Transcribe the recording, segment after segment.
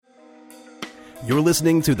You're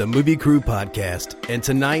listening to the Movie Crew Podcast, and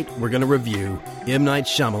tonight we're going to review M. Night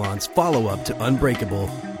Shyamalan's follow-up to Unbreakable,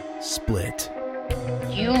 Split.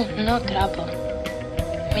 You no trouble.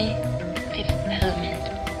 Me, Fifth Element.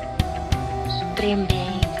 Supreme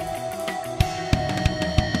Being.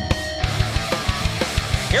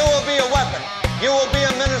 You will be a weapon. You will be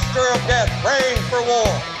a minister of death, praying for war.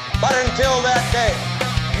 But until that day,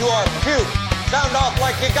 you are cute. Sound off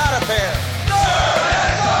like you got a pair.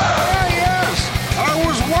 Yes, I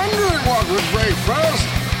was wondering what would break first.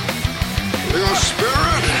 Your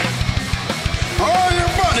spirit or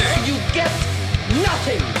your money? You get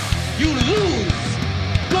nothing. You lose.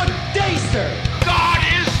 Good day, sir. God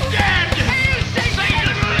is dead.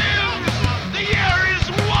 Satan lives. The year is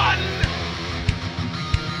won.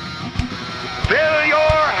 Fill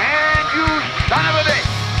your hand, you son of a bitch.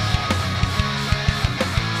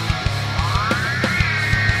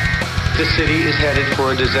 The city is headed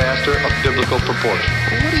for a disaster of biblical proportion.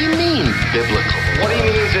 What do you mean, biblical? What he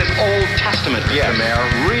means is Old Testament, Mr. Mayor.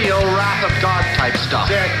 Real wrath of God type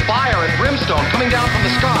stuff. Fire and brimstone coming down from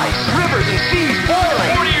the skies. Rivers and seas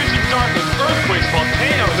boiling. 40 years of darkness, earthquakes,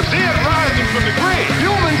 volcanoes, the dead rising from the grave.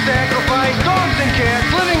 Human sacrifice, dogs and cats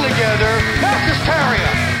living together. Mass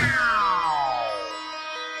hysteria.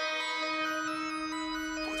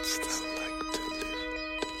 What's that like to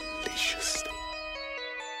live deliciously?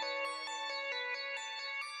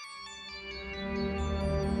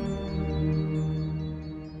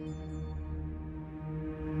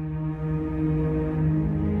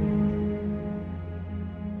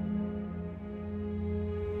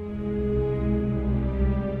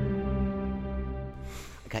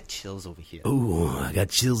 I got chills over here. Ooh, I got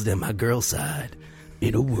chills down my girl side.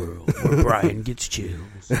 In a world Where Brian gets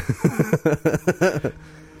chills.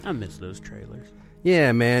 I miss those trailers.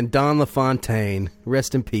 Yeah, man, Don LaFontaine.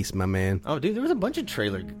 Rest in peace, my man. Oh, dude, there was a bunch of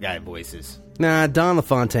trailer guy voices. Nah, Don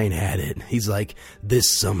LaFontaine had it. He's like, this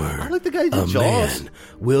summer, I like the guy who did a Jaws. man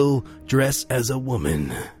will dress as a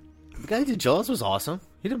woman. The guy who did Jaws was awesome.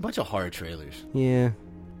 He did a bunch of horror trailers. Yeah,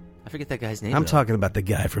 I forget that guy's name. I'm though. talking about the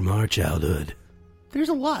guy from our childhood. There's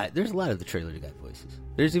a lot. There's a lot of the trailer guy voices.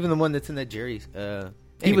 There's even the one that's in that Jerry's. He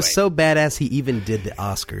Anyway. was so badass he even did the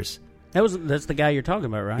Oscars. That's the guy you're talking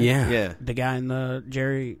about, right? Yeah. Yeah. The guy in the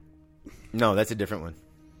Jerry. No, that's a different one.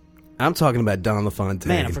 I'm talking about Don LaFontaine.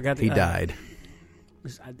 Man, I forgot he died.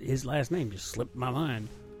 His last name just slipped my mind.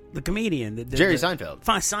 The comedian. Jerry Seinfeld.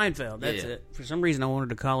 Seinfeld. That's Yeah. it. For some reason, I wanted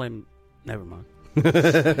to call him. Never mind.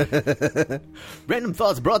 Random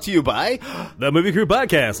Thoughts brought to you by... The Movie Crew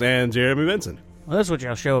Podcast and Jeremy Benson. Well, that's what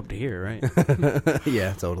y'all show up to hear, right?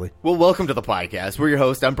 Yeah, totally. Well, welcome to the podcast. We're your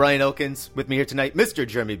host. I'm Brian Elkins. With me here tonight, Mr.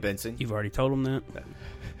 Jeremy Benson. You've already told him that.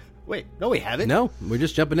 Wait, no, we haven't. No, we're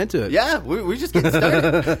just jumping into it. Yeah, we're just getting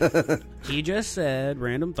started. He just said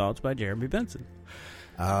 "Random Thoughts" by Jeremy Benson.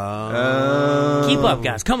 Keep Oh. up,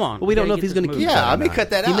 guys. Come on. Well, we don't gotta know get if he's this going to movie. keep Yeah, I may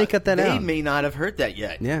cut that out. He may cut that they out. They may not have heard that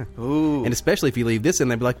yet. Yeah. Ooh. And especially if you leave this in,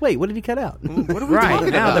 they'd be like, wait, what did he cut out? What are we Right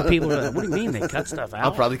talking now, about? the people are like, "What do you mean they cut stuff out?"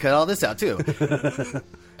 I'll probably cut all this out, too.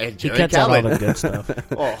 And he Jerry cuts out all Calvin. the good stuff.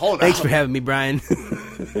 Oh, hold on. Thanks for having me, Brian.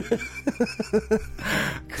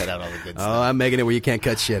 Cut out all the good Oh, stuff. I'm making it where you can't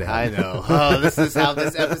cut shit out. I know. Oh, this is how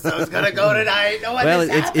this episode's going to go tonight. No one Well, is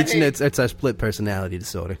happening. it's a split personality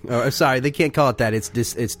disorder. Or sorry, they can't call it that. It's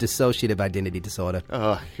dissociative identity disorder.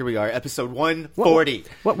 Oh, here we are, episode 140.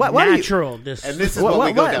 Why do you- Natural. And this is what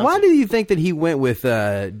we go down why to. do you think that he went with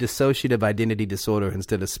dissociative identity disorder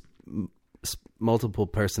instead of multiple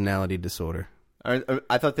personality disorder?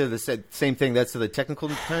 I thought they're the same thing. That's the technical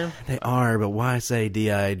term? They are, but why say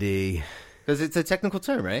DID? Because it's a technical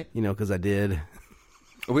term, right? You know, because I did.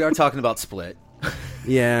 We are talking about Split.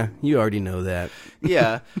 Yeah, you already know that.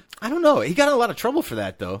 Yeah. I don't know. He got in a lot of trouble for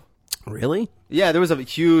that, though. Really? Yeah, there was a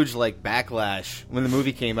huge backlash when the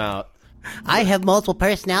movie came out. I have multiple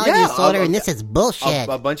personality Yeah, disorder, and this is bullshit.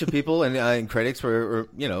 A bunch of people and critics were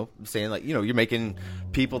saying you're making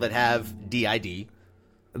people that have DID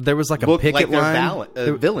There was like a look picket like they're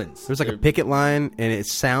line. villains. There was like a picket line, and it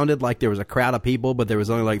sounded like there was a crowd of people, but there was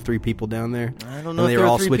only like 3 people down there. I don't know. And they if were there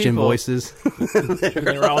all 3 switching people. voices.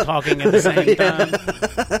 They were all talking at the same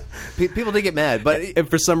time. People did get mad, but And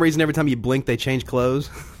for some reason, every time you blink, they change clothes.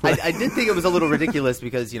 I did think it was a little ridiculous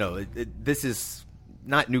because this is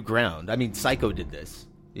not new ground. I mean, Psycho did this.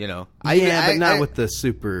 But not with the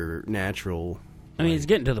supernatural. I mean, it's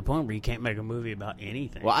getting to the point where you can't make a movie about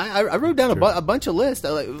anything. Well, I wrote down a bunch of lists.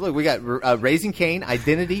 Look, we got Raising Cain,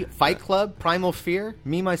 Identity, Fight Club, Primal Fear,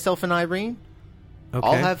 Me, Myself, and Irene. Okay.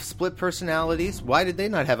 All have split personalities. Why did they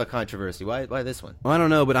not have a controversy? Why this one? Well, I don't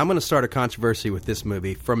know, but I'm going to start a controversy with this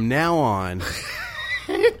movie. From now on,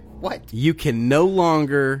 What? you can no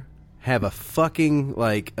longer have a fucking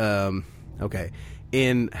okay,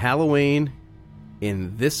 in Halloween,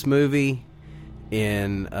 in this movie,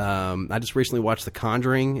 I just recently watched The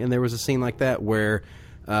Conjuring, and there was a scene like that where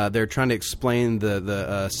they're trying to explain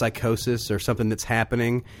the psychosis or something that's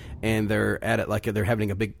happening, and they're at it they're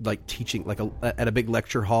having a big teaching at a big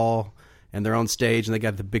lecture hall. And they're on stage, and they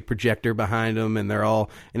got the big projector behind them, and and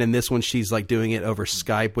in this one, she's doing it over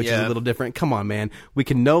Skype, which is a little different. Come on, man. We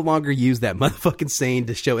can no longer use that motherfucking scene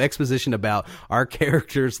to show exposition about our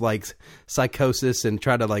characters' psychosis and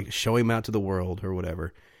try to show him out to the world or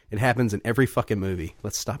whatever. It happens in every fucking movie.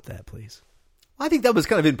 Let's stop that, please. I think that was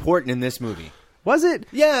kind of important in this movie. Was it?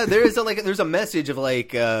 Yeah, there is there's a message of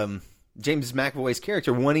James McAvoy's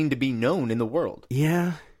character wanting to be known in the world.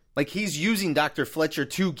 Yeah. He's using Dr. Fletcher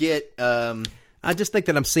to get I just think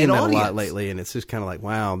that I'm seeing that a lot lately, and it's just kind of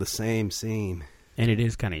wow, the same scene. And it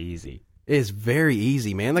is kind of easy. It is very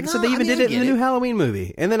easy, man. I said, they even did it in the new Halloween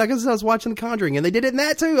movie. And then I was watching The Conjuring, and they did it in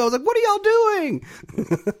that too. I was like, what are y'all doing?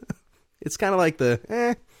 It's kind of like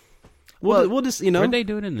we'll just, Where'd they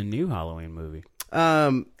do it in the new Halloween movie?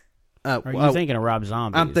 Are you thinking of Rob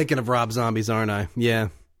Zombie? I'm thinking of Rob Zombies, aren't I? Yeah.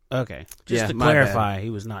 Okay. Just to clarify,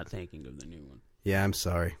 he was not thinking of the new one. Yeah, I'm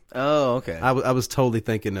sorry. Oh, okay. I was totally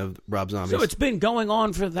thinking of Rob Zombie. So it's been going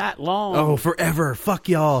on for that long. Oh, forever. Fuck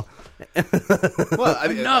y'all. Well,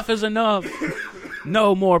 enough is enough.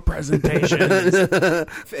 No more presentations.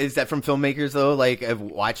 Is that from filmmakers, though? Have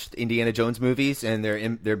watched Indiana Jones movies, and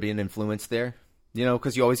they're being influenced there?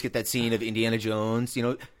 Because you always get that scene of Indiana Jones,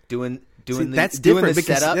 doing that's doing different the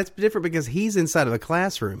because setup. That's different because he's inside of a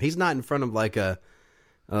classroom. He's not in front of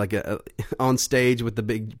on stage with the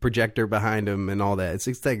big projector behind him and all that. It's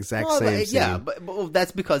the exact same scene. Yeah, but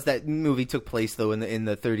that's because that movie took place though in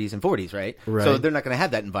the 30s and 40s, right? Right. So they're not going to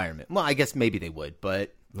have that environment. Well, I guess maybe they would,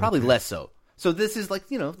 but probably less so. So this is the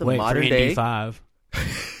modern day. Five.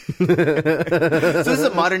 So this is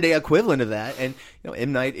a modern day equivalent of that, and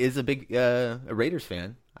M. Night is a big Raiders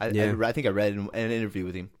fan. I think I read an interview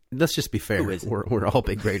with him. Let's just be fair. We're all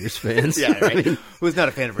big Raiders fans. Yeah, right. Who's not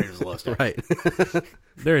a fan of Raiders of the Lost Ark? Right.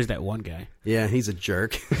 There is that one guy. Yeah, he's a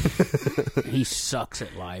jerk. He sucks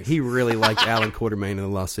at life. He really liked Alan Quartermain in The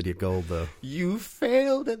Lost City of Gold, though. You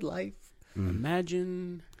failed at life.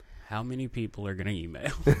 Imagine how many people are going to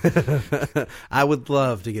email. I would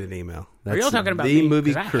love to get an email. Are y'all talking about the me?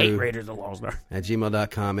 movie crew I hate Raiders of the Lost Ark. at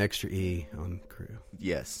gmail.com, extra E on crew.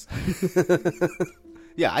 Yes.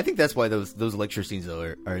 Yeah, I think that's why those lecture scenes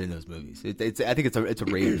though are in those movies. I think it's a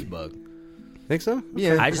Raiders bug. Think so?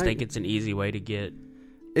 Yeah, I just think it's an easy way to get.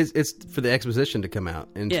 It's for the exposition to come out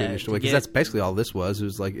into initial way, because that's basically all this was. It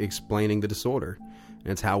was explaining the disorder,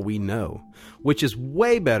 and it's how we know, which is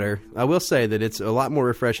way better. I will say that it's a lot more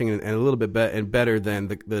refreshing and a little bit better than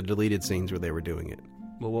the deleted scenes where they were doing it.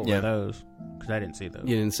 Well, what were those? Because I didn't see those.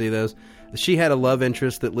 You didn't see those? She had a love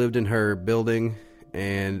interest that lived in her building,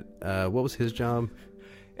 and what was his job?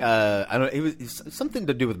 I don't. It was something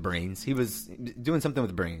to do with brains. He was doing something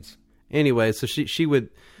with brains. Anyway, so she would.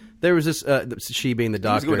 There was this. She being the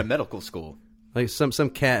doctor. He was going to medical school. Some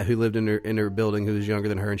cat who lived in her building who was younger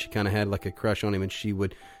than her, and she kind of had a crush on him, and she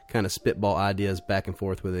would kind of spitball ideas back and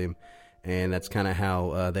forth with him, and that's kind of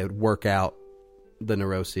how they would work out the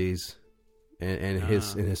neuroses and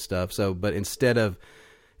his stuff. So, but instead of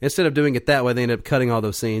doing it that way, they ended up cutting all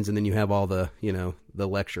those scenes, and then you have all the the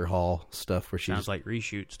lecture hall stuff where she sounds like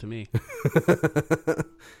reshoots to me.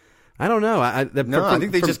 I don't know. I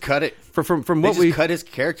think they just cut it. From what we cut his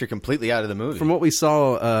character completely out of the movie. From what we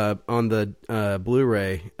saw on the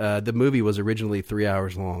Blu-ray, the movie was originally 3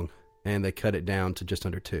 hours long, and they cut it down to just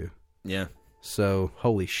under 2. Yeah. So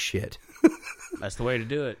holy shit. That's the way to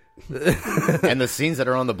do it. And the scenes that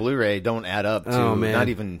are on the Blu-ray don't add up to not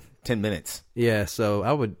even 10 minutes. Yeah.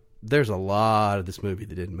 So there's a lot of this movie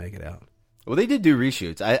that didn't make it out. Well, they did do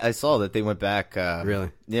reshoots. I saw that they went back. Really?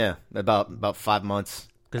 Yeah, about 5 months.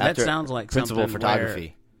 Because that sounds like principal something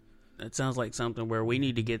photography. That sounds like something where we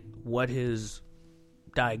need to get what his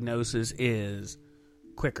diagnosis is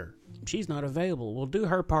quicker. She's not available. We'll do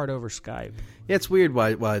her part over Skype. Yeah, it's weird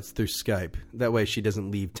why it's through Skype. That way she doesn't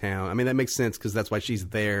leave town. I mean, that makes sense because that's why she's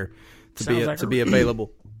there to be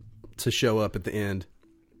available to show up at the end.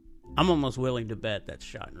 I'm almost willing to bet that's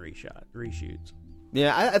shot and reshoots.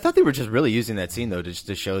 Yeah, I thought they were just really using that scene though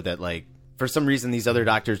to show that for some reason these other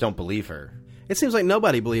doctors don't believe her. It seems like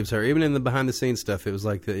nobody believes her, even in the behind the scenes stuff. It was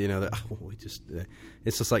like it's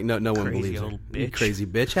just like no one believes her. Bitch. You crazy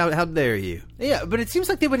bitch! How dare you? Yeah, but it seems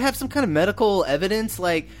like they would have some kind of medical evidence,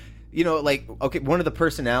 okay, one of the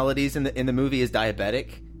personalities in the movie is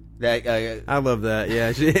diabetic. That I love that.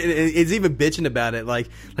 Yeah, it's even bitching about it. Like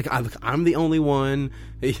I'm the only one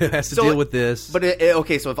who has to deal with this. But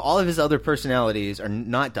okay, so if all of his other personalities are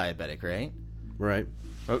not diabetic, right? Right.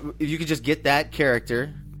 If you could just get that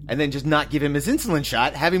character and then just not give him his insulin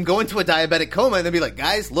shot, have him go into a diabetic coma, and then be like,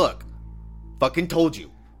 guys, look, fucking told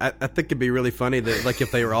you. I think it'd be really funny that, like, if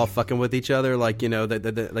they were all fucking with each other, like, you know,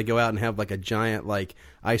 they go out and have like a giant like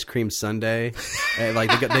ice cream sundae, and,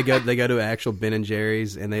 like they go to an actual Ben and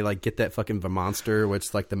Jerry's, and they like get that fucking Vermonster, which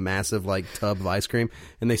is like the massive like tub of ice cream,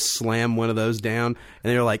 and they slam one of those down,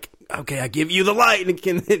 and they're like, okay, I give you the light, and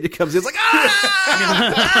it comes in, it's like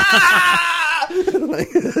ah! That's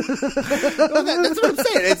what I'm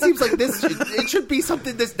saying. It seems like it should be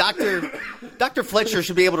something this Dr. Fletcher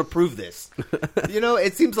should be able to prove this. You know,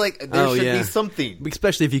 it seems like there should be something.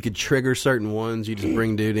 Especially if you could trigger certain ones, you just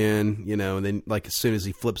bring dude in, you know, and then like as soon as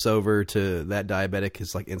he flips over to that diabetic,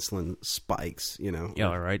 his like insulin spikes, you know. Yeah,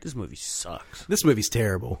 all right. This movie sucks. This movie's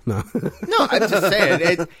terrible. No, I'm just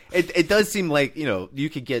saying it does seem like, you know, you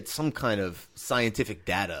could get some kind of scientific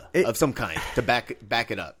data of some kind to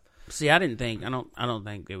back it up. See, I don't think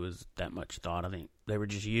it was that much thought. I think they were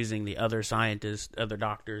just using the other scientists, other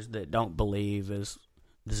doctors that don't believe this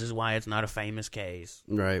is why it's not a famous case.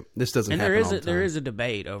 Right. This doesn't and happen all the time. there is a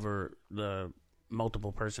debate over the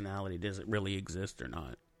multiple personality. Does it really exist or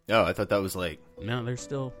not? Oh, I thought that was like... No, they're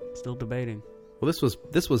still debating. Well,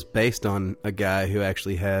 this was based on a guy who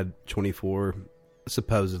actually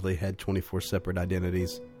supposedly had 24 separate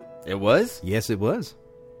identities. It was? Yes, it was.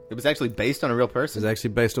 It was actually based on a real person? It was actually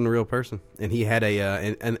based on a real person. And he had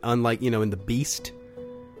an unlike, you know, in The Beast,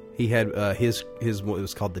 he had his what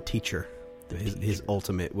was called the Teacher. His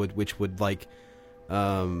ultimate, which would like...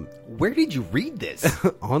 Where did you read this?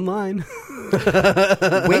 Online.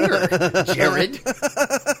 Where, Jared?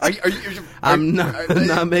 I'm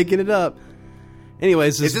not making it up.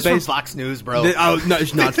 Anyways, is this from Fox News, bro? No,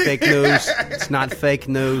 it's not fake news. It's not fake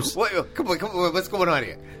news. Come on, what's going on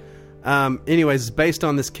here? Anyways, it's based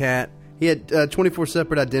on this cat. He had 24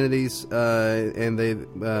 separate identities, and they...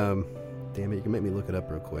 damn it, you can make me look it up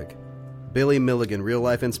real quick. Billy Milligan,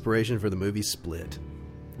 real-life inspiration for the movie Split.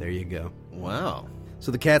 There you go. Wow.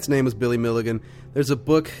 So the cat's name was Billy Milligan. There's a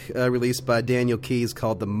book released by Daniel Keyes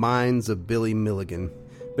called The Minds of Billy Milligan.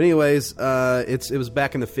 But anyways, it was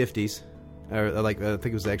back in the 50s. Or I think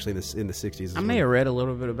it was actually in the 60s. I may have read a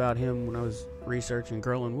little bit about him when I was researching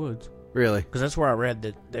Girl in Woods. Really? Because that's where I read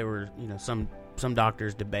that they were, you know, some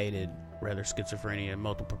doctors debated whether schizophrenia and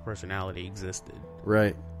multiple personality existed.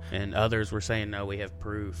 Right. And others were saying, no, we have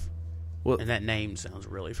proof. Well, and that name sounds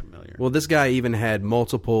really familiar. Well, this guy even had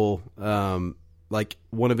multiple, like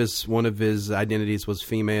one of his identities was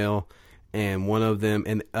female, and one of them,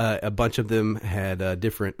 and a bunch of them had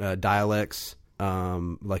different dialects,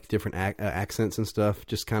 like different accents and stuff,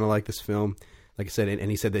 just kind of like this film. Like I said,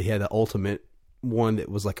 and he said that he had the ultimate one that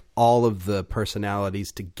was like all of the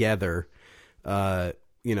personalities together,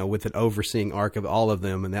 you know, with an overseeing arc of all of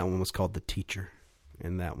them, and that one was called the Teacher,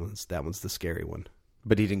 and that one's the scary one.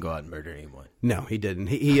 But he didn't go out and murder anyone. No, he didn't.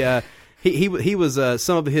 He was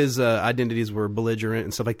some of his identities were belligerent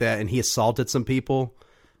and stuff like that, and he assaulted some people,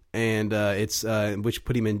 and which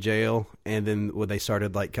put him in jail. And then when they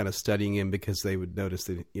started like kind of studying him, because they would notice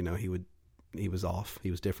that, you know, he was off, he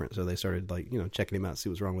was different, so they started like, you know, checking him out, see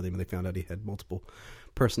what's wrong with him, and they found out he had multiple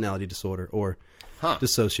personality disorder or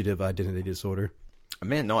dissociative identity disorder.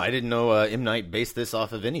 Man, no, I didn't know M. Night based this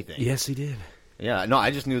off of anything. Yes, he did. Yeah, no, I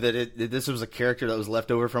just knew that this was a character that was left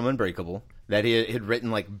over from Unbreakable that he had written,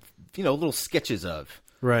 like, you know, little sketches of.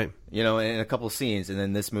 Right. You know, in a couple of scenes, and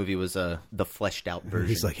then this movie was the fleshed out version.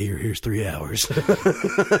 He's like, here's 3 hours.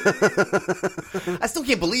 I still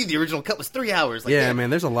can't believe the original cut was 3 hours. Like, yeah,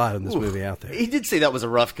 man, there's a lot in this movie out there. He did say that was a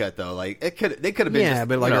rough cut, though. Like, they could have been. Yeah,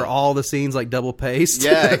 but like, are all the scenes like double paced?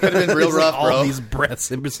 Yeah, it could have been real rough, like bro. All these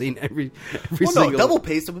breaths in between every well, single. No, double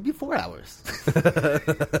paced it would be 4 hours.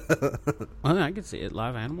 Well, I could see it.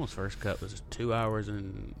 Live Animal's first cut was 2 hours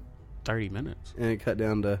and 30 minutes, and it cut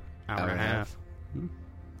down to hour and a half.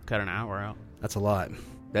 Cut an hour out. That's a lot.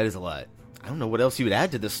 That is a lot. I don't know what else you would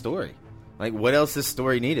add to this story. Like, what else this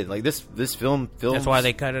story needed? Like, this film feels... That's why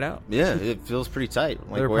they cut it out. Yeah, it feels pretty tight.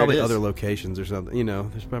 Like, there are probably other locations or something. You know,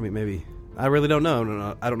 there's probably maybe... I really don't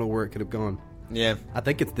know. I don't know where it could have gone. Yeah. I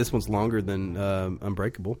think this one's longer than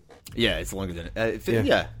Unbreakable. Yeah, it's longer than it.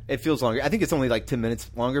 Yeah, it feels longer. I think it's only like 10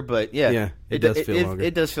 minutes longer, but yeah. It does feel longer.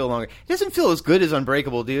 It does feel longer. It doesn't feel as good as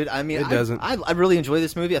Unbreakable, dude. I mean, it doesn't. I really enjoy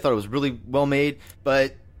this movie. I thought it was really well made,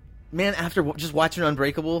 but... Man, after just watching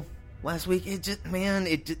Unbreakable last week,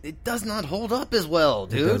 it does not hold up as well,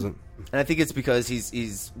 dude. It doesn't. And I think it's because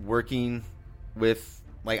he's working with,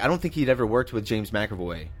 like, I don't think he'd ever worked with James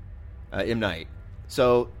McAvoy M. Night.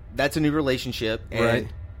 So that's a new relationship. And, Right.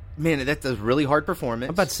 man, that's a really hard performance.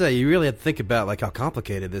 I'm about to say, you really have to think about like how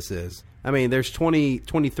complicated this is. I mean, there's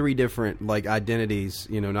 23 different like identities,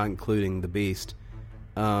 not including the Beast.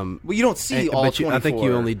 Well, you don't see all 24. I think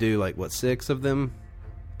you only do like what 6 of them.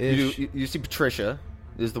 You see Patricia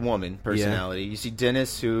is the woman personality. You see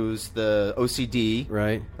Dennis, who's the OCD,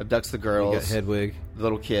 right? Abducts the girls. You got Hedwig, the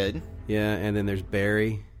little kid. Yeah, and then there's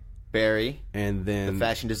Barry, and then the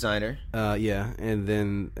fashion designer. Yeah, and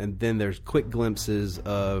then there's quick glimpses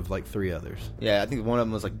of like 3 others. Yeah, I think one of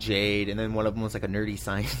them was like Jade, and then one of them was like a nerdy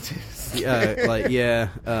scientist.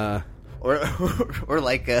 Or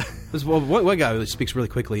like there's one guy who speaks really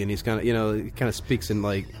quickly, and he's kind of speaks in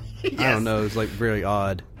like yes. I don't know, it's like very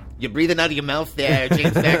odd. You're breathing out of your mouth there,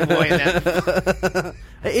 James McAvoy.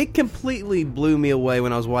 It completely blew me away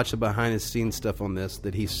when I was watching behind the scenes stuff on this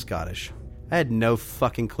that he's Scottish. I had no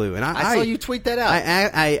fucking clue, and I saw you tweet that out.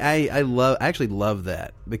 I actually love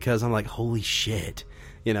that because I'm like, holy shit,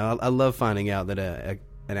 I love finding out that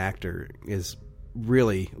an actor is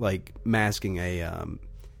really like masking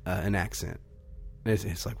an accent.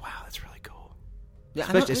 It's like, wow, that's really cool.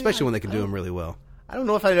 Yeah, especially when they can do them really well. I don't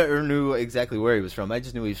know if I ever knew exactly where he was from. I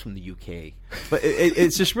just knew he was from the UK. But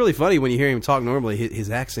it's just really funny when you hear him talk normally. His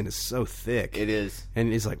accent is so thick. It is. And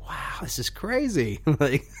he's like, wow, this is crazy.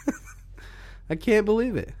 Like, I can't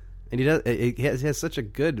believe it. And he has such a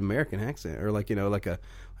good American accent. Or like,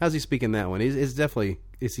 how's he speaking that one? He's definitely,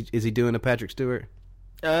 is he doing a Patrick Stewart?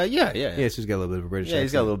 Yeah. Yeah, so he's got a little bit of a British accent.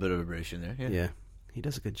 He's got a little bit of a British in there. Yeah. He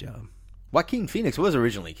does a good job. Joaquin Phoenix was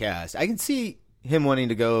originally cast. I can see him wanting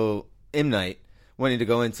to go, M. Night, wanting to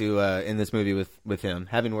go into in this movie with him,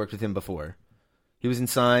 having worked with him before. He was in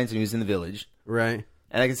Signs and he was in The Village. Right.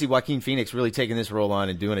 And I can see Joaquin Phoenix really taking this role on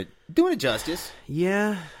and doing it justice.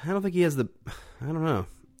 Yeah, I don't think he has I don't know.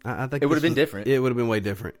 I think it would have been different. It would have been way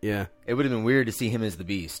different, yeah. It would have been weird to see him as the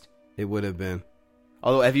Beast. It would have been.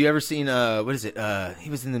 Although, have you ever seen, what is it?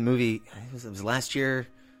 He was in the movie, it was last year,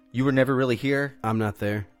 You Were Never Really Here. I'm Not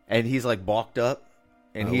There. And he's like bulked up.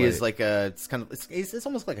 And is like it's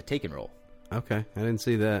almost like a Taken role. Okay, I didn't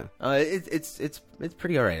see that. It's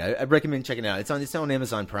pretty all right. I recommend checking it out. It's on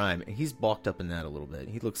Amazon Prime. He's bulked up in that a little bit.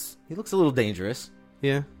 He looks a little dangerous.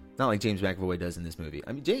 Yeah, not like James McAvoy does in this movie.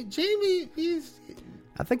 I mean, Jamie,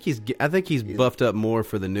 I think he's buffed up more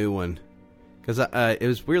for the new one because it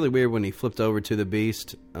was really weird when he flipped over to the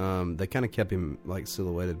Beast. They kind of kept him like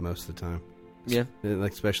silhouetted most of the time. Yeah,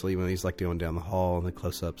 like, especially when he's like going down the hall and the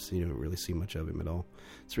close-ups, you don't really see much of him at all.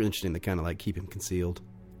 It's really interesting to kind of like keep him concealed.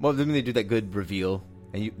 Well, then they do that good reveal,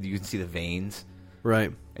 and you can see the veins,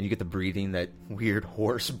 right? And you get the breathing, that weird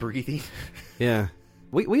horse breathing. Yeah,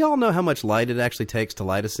 we all know how much light it actually takes to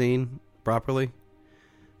light a scene properly,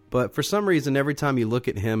 but for some reason, every time you look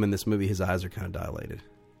at him in this movie, his eyes are kind of dilated.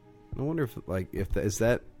 I wonder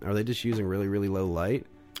are they just using really, really low light?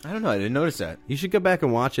 I don't know. I didn't notice that. You should go back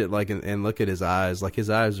and watch it, and look at his eyes. Like his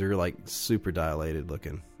eyes are like super dilated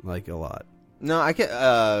looking, like a lot. No, I can't.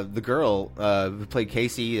 The girl who played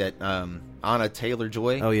Casey, that Anna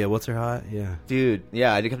Taylor-Joy. Oh yeah, what's her height? Yeah, dude.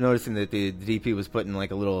 Yeah, I kept noticing that the DP was putting like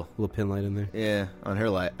a little pin light in there. Yeah, on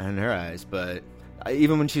her eyes. But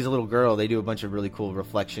even when she's a little girl, they do a bunch of really cool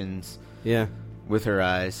reflections. Yeah, with her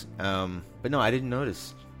eyes. But no, I didn't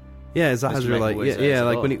notice. Yeah, his eyes are like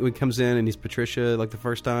like when he comes in and he's Patricia like the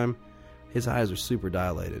first time, his eyes are super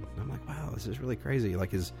dilated. I'm like, wow, this is really crazy.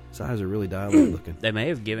 Like his eyes are really dilated looking. They may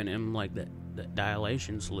have given him like that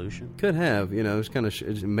dilation solution. Could have, it's kind of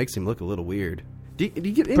it makes him look a little weird. Do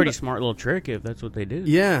you get pretty smart little trick if that's what they do?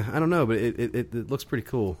 Yeah, I don't know, but it looks pretty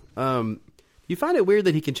cool. You find it weird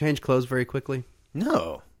that he can change clothes very quickly?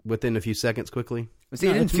 No, within a few seconds, quickly. See,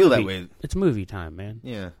 it didn't feel that way. It's movie time, man.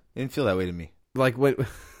 Yeah, it didn't feel that way to me. Like when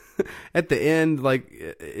at the end,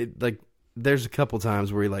 there's a couple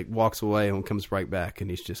times where he like walks away and comes right back, and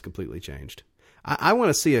he's just completely changed. I want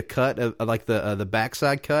to see a cut of like the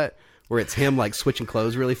backside cut where it's him like switching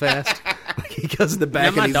clothes really fast. Like he goes in the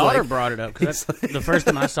back. Now, and my daughter brought it up because the first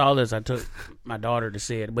time I saw this, I took my daughter to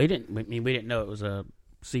see it. We didn't know it was a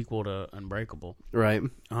sequel to Unbreakable, right?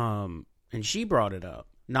 And she brought it up,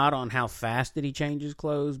 not on how fast did he change his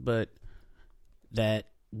clothes, but that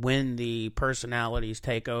when the personalities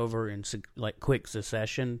take over in like quick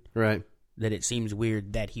succession, right? That it seems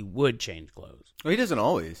weird that he would change clothes. Well, he doesn't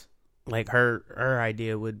always. Like her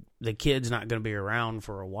idea would, the kid's not going to be around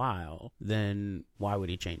for a while, then why would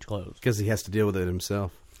he change clothes? Because he has to deal with it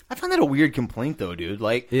himself. I find that a weird complaint, though, dude.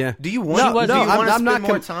 Like, yeah. Do you want to spend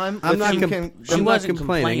more time? I'm not complaining.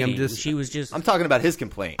 I'm talking about his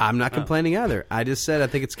complaint. I'm not complaining either. I just said I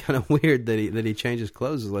think it's kind of weird that he changes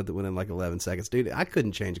clothes within like 11 seconds, dude. I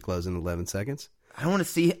couldn't change clothes in 11 seconds. I don't want to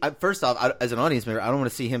see. First off, as an audience member, I don't want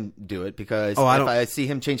to see him do it because if I I see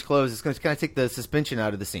him change clothes, it's going to kind of take the suspension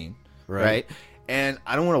out of the scene, right? And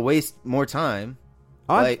I don't want to waste more time.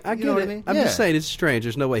 I get you know it. what I mean? I'm just saying it's strange.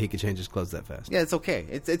 There's no way he could change his clothes that fast. Yeah, it's okay.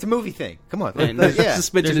 It's a movie thing. Come on. And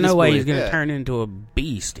Suspension there's in no way he's disbelief. going to turn into a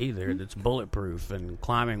beast either that's bulletproof and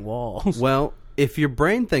climbing walls. Well, if your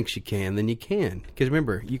brain thinks you can, then you can. Because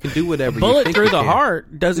remember, you can do whatever you Bullet think through you the can.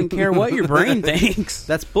 heart doesn't care what your brain thinks.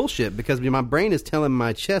 That's bullshit because my brain is telling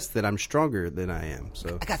my chest that I'm stronger than I am.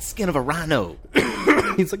 So I got skin of a rhino.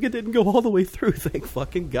 he's like, it didn't go all the way through. Thank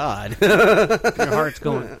fucking God. Your heart's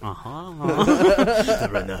going, The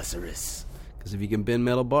rhinoceros. Because if you can bend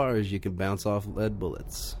metal bars, you can bounce off lead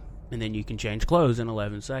bullets. And then you can change clothes in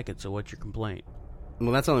 11 seconds. So what's your complaint?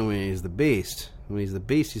 Well, that's only when he's the beast. When he's the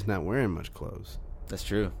beast, he's not wearing much clothes. That's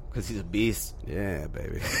true, because he's a beast. Yeah,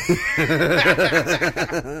 baby.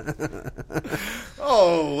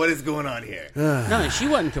 Oh, what is going on here? No, she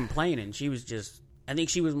wasn't complaining. She was just, I think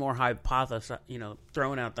she was more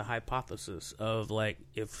throwing out the hypothesis of, like,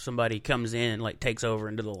 if somebody comes in, like, takes over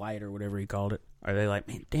into the light or whatever he called it, are they like,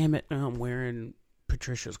 man, damn it, now I'm wearing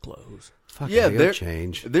Patricia's clothes. Fucking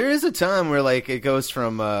change. There is a time where, like, it goes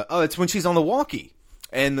from, it's when she's on the walkie.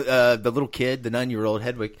 And the little kid, the 9-year-old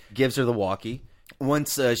Hedwig, gives her the walkie.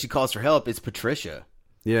 Once she calls for help, it's Patricia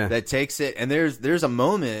that takes it. And there's a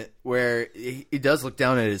moment where he does look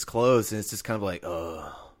down at his clothes, and it's just kind of like,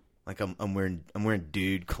 like I'm wearing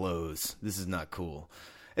dude clothes. This is not cool.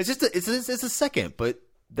 It's just it's a second, but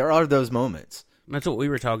there are those moments. That's what we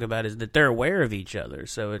were talking about, is that they're aware of each other.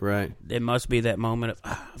 So Right. it must be that moment of,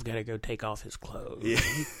 I've got to go take off his clothes. Yeah.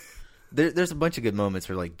 There's a bunch of good moments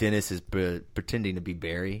where, like, Dennis is pretending to be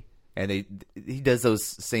Barry, and he does those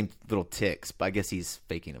same little ticks, but I guess he's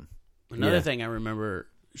faking them. Another thing I remember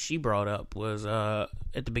she brought up was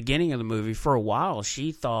at the beginning of the movie, for a while,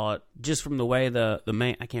 she thought, just from the way the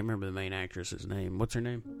main, I can't remember the main actress's name. What's her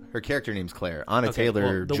name? Her character name's Claire. Anna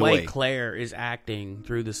Taylor the Joy. way Claire is acting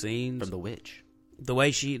through the scenes. From The Witch. The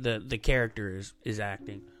way the character is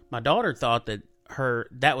acting. My daughter thought that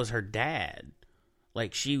that was her dad.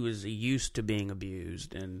 Like, she was used to being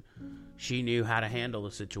abused, and she knew how to handle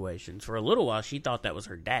the situations. For a little while, she thought that was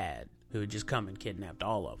her dad, who had just come and kidnapped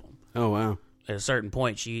all of them. Oh, wow. At a certain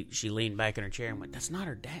point, she leaned back in her chair and went, that's not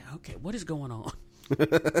her dad. Okay, what is going on?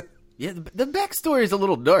 Yeah, the backstory is a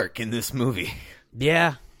little dark in this movie.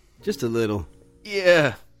 Yeah. Just a little.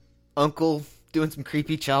 Yeah. Uncle doing some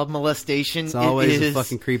creepy child molestation. It's always a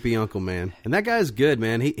fucking creepy uncle, man. And that guy's good,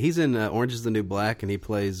 man. He's in Orange is the New Black, and he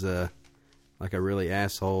plays like a really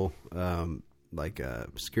asshole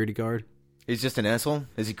security guard. He's just an asshole?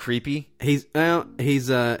 Is he creepy? He's kind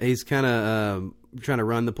of trying to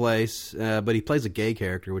run the place, but he plays a gay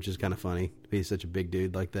character, which is kind of funny. He's such a big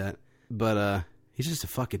dude like that. But he's just a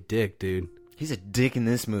fucking dick, dude. He's a dick in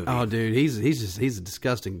this movie. Oh, dude, he's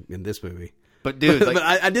disgusting in this movie. But dude, like, but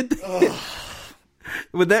I did.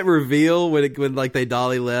 With that reveal when like they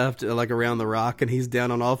dolly left like around the rock and he's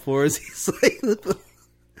down on all fours, he's like.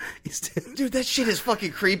 Dude, that shit is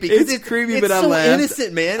fucking creepy. It's creepy, but I so laughed.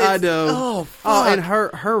 Innocent, man. I know. Oh, fuck. Oh, and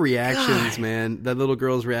her reactions, man. That little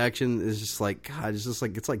girl's reaction is just like, God. It's just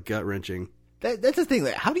like gut wrenching. That's the thing.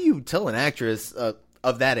 Like, how do you tell an actress of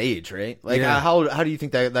that age, right? Like, how do you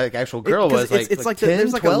think that actual girl was? It's like 10,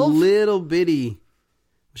 there's 12? like a little bitty.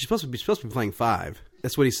 She's supposed to be playing 5.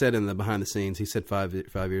 That's what he said in the behind the scenes. He said 5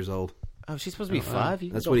 years old. Oh, she's supposed to be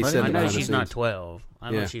 5. That's what he said. I know behind the she's not scenes. 12. I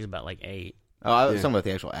know she's about like 8. Oh, I was talking about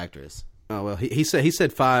the actual actress. Oh well, he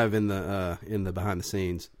said 5 in the behind the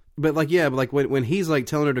scenes. But like when he's like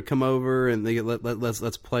telling her to come over and they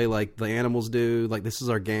let's play like the animals do, like this is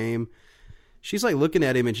our game. She's like looking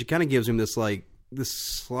at him and she kind of gives him this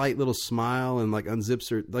slight little smile and like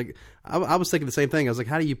unzips her. Like I was thinking the same thing. I was like,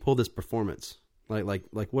 how do you pull this performance? Like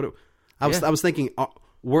what? I was thinking.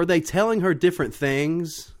 Were they telling her different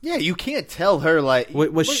things? Yeah, you can't tell her like.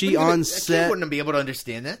 Was she on set? I wouldn't be able to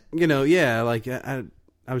understand that. You know, yeah. Like I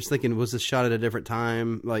was thinking, was this shot at a different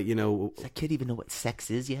time? Like, you know, does that kid even know what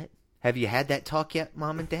sex is yet? Have you had that talk yet,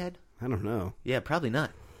 Mom and Dad? I don't know. Yeah, probably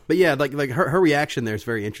not. But yeah, like her reaction there is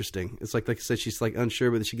very interesting. It's like I said, she's like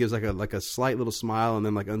unsure, but she gives like a slight little smile and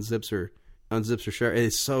then like unzips her shirt.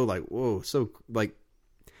 It's so like whoa, so like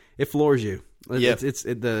it floors you. Yeah,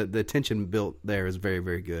 the tension built there is very,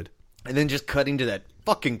 very good. And then just cutting to that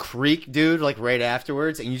fucking creek, dude, like right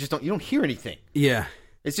afterwards, and you don't hear anything. Yeah.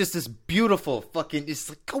 It's just this beautiful fucking. It's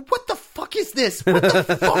like, oh, what the fuck is this? What the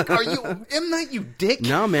fuck are you, M. Night? You dick.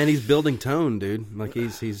 No, man, he's building tone, dude. Like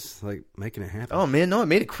he's like making it happen. Oh man, no, it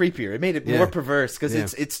made it creepier. It made it more perverse because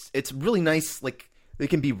it's really nice. Like they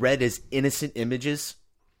can be read as innocent images,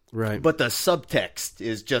 right? But the subtext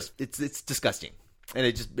is just it's disgusting. And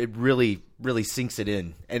it really sinks it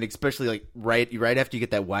in, and especially like right after you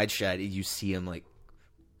get that wide shot, you see him like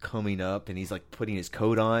coming up, and he's like putting his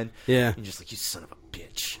coat on. Yeah, and just like, you son of a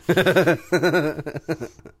bitch,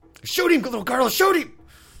 shoot him, little girl, shoot him.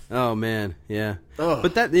 Oh man, yeah. Ugh.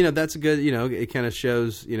 But that that's a good it kind of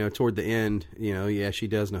shows toward the end yeah, she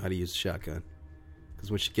does know how to use a shotgun because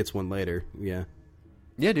when she gets one later, yeah,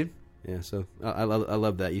 dude, yeah. So I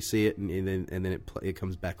love that you see it and then it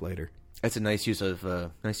comes back later. That's a nice use of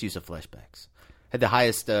flashbacks. Had the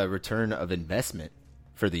highest return of investment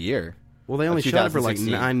for the year. Well, they only shot it for like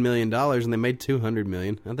 $9 million, and they made $200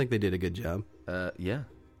 million. I think they did a good job. Yeah.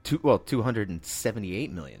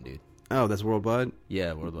 $278 million, dude. Oh, that's worldwide.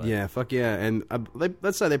 Yeah, worldwide. Yeah, fuck yeah. And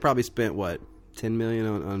let's say they probably spent what, $10 million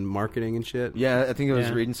on marketing and shit. Yeah, I think I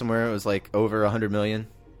was reading somewhere it was like over $100 million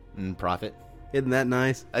in profit. Isn't that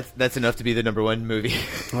nice? That's enough to be the #1 movie.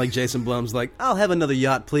 Like Jason Blum's like, I'll have another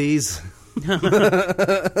yacht, please.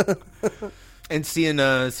 And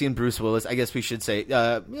seeing Bruce Willis, I guess we should say,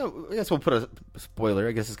 I guess we'll put a spoiler.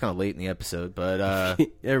 I guess it's kind of late in the episode, but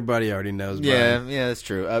everybody already knows. Brian. Yeah, that's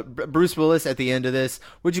true. Bruce Willis at the end of this.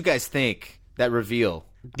 What'd you guys think? That reveal.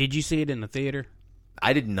 Did you see it in the theater?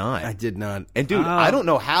 I did not. I did not. And dude, I don't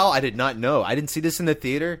know how I did not know. I didn't see this in the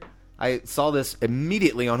theater. I saw this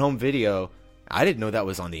immediately on home video. I didn't know that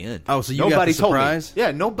was on the end. Oh, so nobody got the surprise? Told me.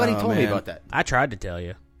 Yeah, nobody told me about that. I tried to tell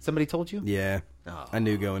you. Somebody told you? Yeah. Oh. I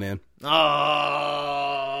knew going in.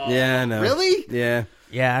 Oh. Yeah, I know. Really? Yeah.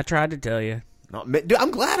 Yeah, I tried to tell you. No, dude,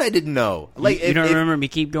 I'm glad I didn't know. Like, you don't remember me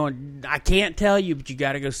keep going, I can't tell you, but you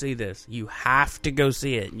got to go see this. You have to go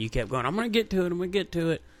see it. And you kept going, I'm going to get to it. I'm going to get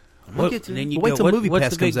to it. Get to then it. you wait till Movie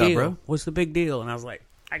Pass comes out, bro. What's the big deal? And I was like,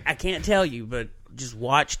 I can't tell you, but just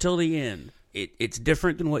watch till the end. It's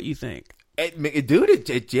different than what you think.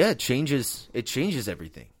 It changes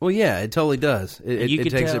everything. Well, yeah, it totally does. It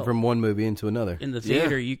takes it from one movie into another. In the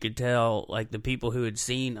theater, you could tell, like, the people who had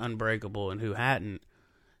seen Unbreakable and who hadn't,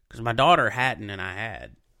 because my daughter hadn't and I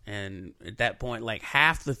had. And at that point, like,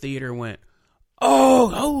 half the theater went,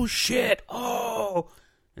 oh, shit, oh.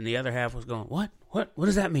 And the other half was going, what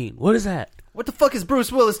does that mean? What is that? What the fuck is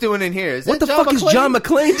Bruce Willis doing in here? What the fuck is John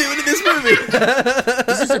McClane doing in this movie?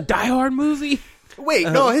 Is this a Die Hard movie? Wait,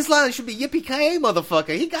 no, his line should be yippee-ki-yay,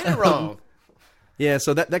 motherfucker. He got it wrong. Yeah,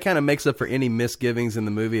 so that kind of makes up for any misgivings in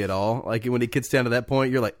the movie at all. Like, when it gets down to that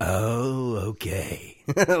point, you're like, oh, okay.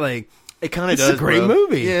 Like, it kind of does. It's a great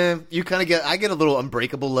movie. Yeah, you kind of I get a little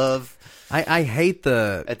Unbreakable love. I hate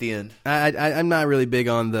at the end. I'm not really big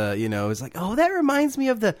on the, it's like, oh, that reminds me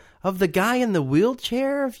of the guy in the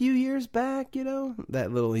wheelchair a few years back,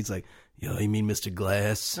 that little, he's like, yo, you mean Mr.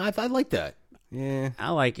 Glass? I like that. Yeah.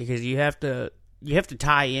 I like it because you have to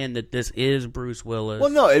tie in that this is Bruce Willis. Well,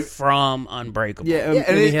 no, from Unbreakable. Yeah,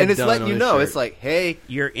 and it's letting you know. It's like, hey,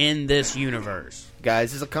 you're in this universe.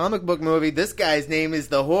 Guys, it's a comic book movie. This guy's name is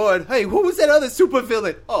the Horde. Hey, who was that other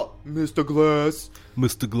supervillain? Oh, Mr. Glass.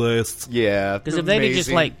 Mr. Glass. Yeah. Because if they'd have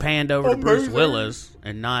just panned over to Bruce Willis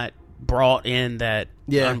and not brought in that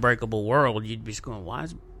Unbreakable world, you'd be just going, why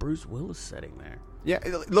is Bruce Willis sitting there? Yeah,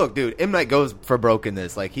 look, dude, M. Night goes for broke in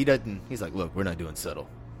this. Like, he's like, look, we're not doing subtle.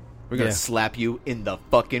 We're going to slap you in the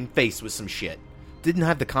fucking face with some shit. Didn't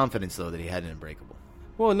have the confidence, though, that he had in Unbreakable.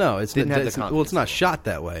 Well, no, it's it's not shot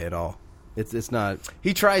that way at all. It's not.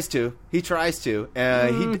 He tries to. He tries to.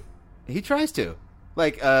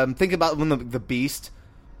 Like, think about when the Beast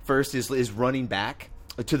first is running back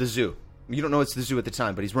to the zoo. You don't know it's the zoo at the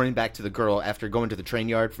time, but he's running back to the girl after going to the train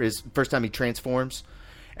yard for his first time he transforms.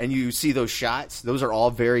 And you see those shots. Those are all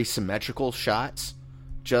very symmetrical shots,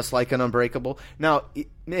 just like an Unbreakable. Now,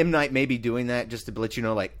 M. Night may be doing that just to let you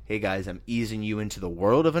know, like, hey, guys, I'm easing you into the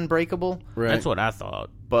world of Unbreakable. Right. That's what I thought.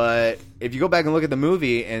 But if you go back and look at the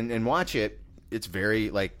movie and watch it, it's very,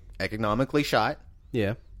 like, economically shot.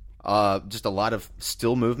 Yeah. Just a lot of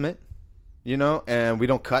still movement, and we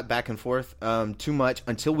don't cut back and forth too much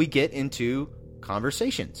until we get into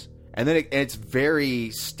conversations. And then it's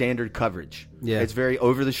very standard coverage. Yeah. It's very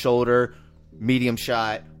over the shoulder, medium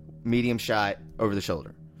shot, over the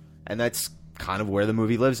shoulder. And that's kind of where the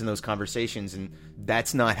movie lives in those conversations, and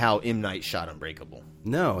that's not how M. Night shot Unbreakable.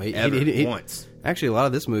 No, he once. Actually, a lot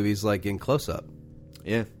of this movie's like in close up.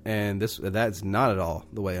 Yeah. And that's not at all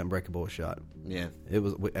the way Unbreakable was shot. Yeah. It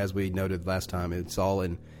was, as we noted last time, it's all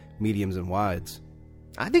in mediums and wides.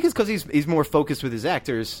 I think it's because he's more focused with his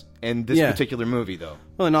actors in this particular movie, though.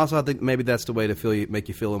 Well, and also I think maybe that's the way to make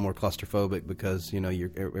you feel a little more claustrophobic because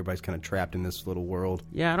everybody's kind of trapped in this little world.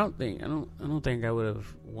 Yeah, I don't think I would have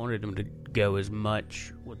wanted him to go as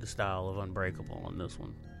much with the style of Unbreakable on this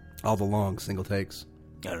one. All the long single takes.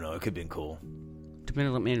 I don't know. It could have been cool.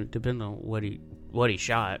 Depends on what he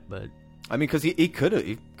shot, but I mean, because he could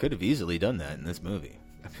have easily done that in this movie.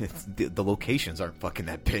 I mean, the locations aren't fucking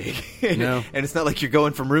that big. No. And it's not like you're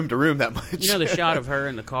going from room to room that much. You know the shot of her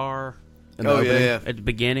in the car? Yeah. At the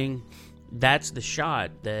beginning? That's the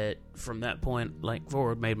shot that, from that point, like,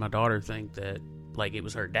 forward, made my daughter think that, like, it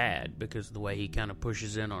was her dad, because of the way he kind of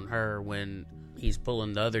pushes in on her when he's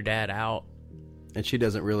pulling the other dad out. And she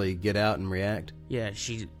doesn't really get out and react? Yeah,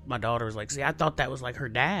 my daughter was like, see, I thought that was, like, her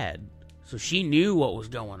dad. So she knew what was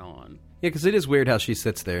going on. Yeah, because it is weird how she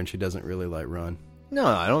sits there and she doesn't really, like, run. No,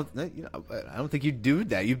 I don't think you'd do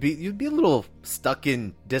that. You'd be a little stuck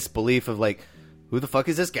in disbelief of, like, who the fuck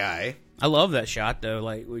is this guy? I love that shot, though,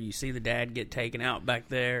 like, where you see the dad get taken out back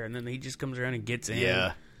there, and then he just comes around and gets in.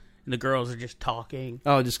 Yeah. And the girls are just talking.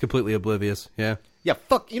 Oh, just completely oblivious, yeah. Yeah,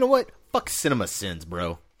 fuck, you know what? Fuck Cinema Sins,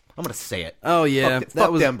 bro. I'm gonna say it. Oh, yeah.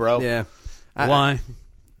 Fuck them, bro. Yeah. Why?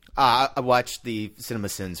 I watched the Cinema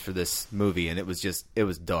Sins for this movie, and it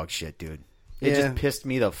was dog shit, dude. It just pissed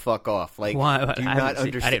me the fuck off. Like, why? Do you not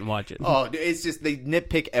understand? I didn't watch it. Oh, it's just, they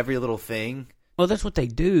nitpick every little thing. Well, that's what they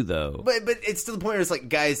do, though. But it's to the point where it's like,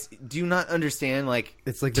 guys, do you not understand, like,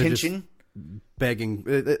 it's like tension? Begging.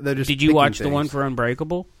 They're just Did you watch things. the one for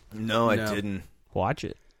Unbreakable? No, I didn't. Watch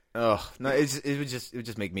it. Oh, no, it would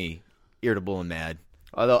just make me irritable and mad.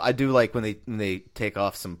 Although I do like when they take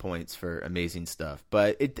off some points for amazing stuff,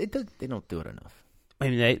 but they don't do it enough. I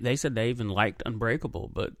mean, they said they even liked Unbreakable,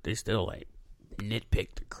 but they still, like,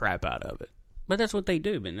 nitpicked the crap out of it. But that's what they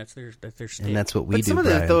do, man. That's their stick. And that's what we do, some of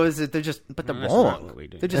Brian. that, though, is that they're wrong. Not what we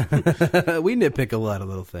do. They're just we nitpick a lot of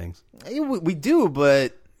little things. We do,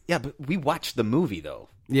 but we watch the movie, though.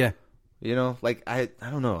 Yeah. You know, like, I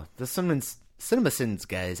don't know. There's some Cinema Sins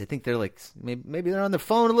guys, I think they're like, maybe they're on their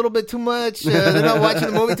phone a little bit too much. They're not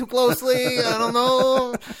watching the movie too closely. I don't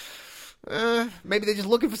know. Maybe they're just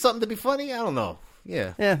looking for something to be funny. I don't know.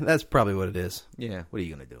 Yeah. Yeah, that's probably what it is. Yeah, what are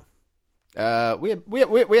you going to do?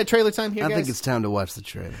 We had trailer time here, guys? I think it's time to watch the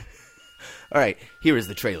trailer. All right, here is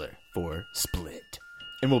the trailer for Split.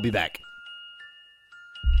 And we'll be back.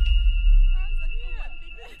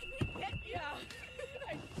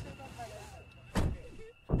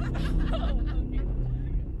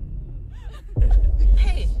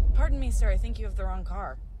 Hey, pardon me, sir. I think you have the wrong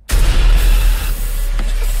car.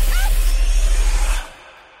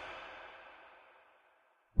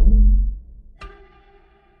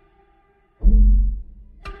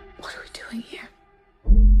 What are we doing here?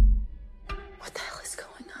 What the hell is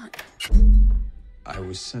going on? I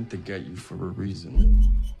was sent to get you for a reason.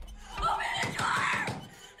 Open the door!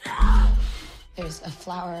 No! There's a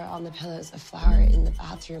flower on the pillows, a flower in the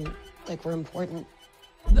bathroom. Like, we're important.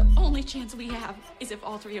 The only chance we have is if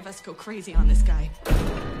all three of us go crazy on this guy.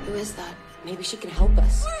 Who is that? Maybe she can help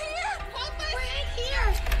us. We're here! Help us! We're in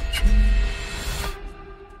here!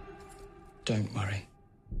 Don't worry.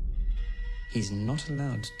 He's not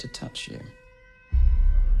allowed to touch you.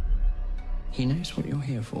 He knows what you're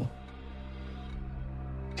here for.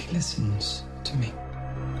 He listens to me.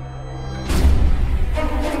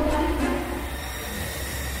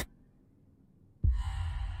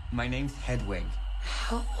 My name's Hedwig.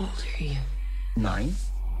 How old are you? 9.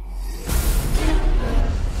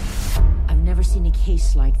 I've never seen a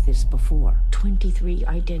case like this before. 23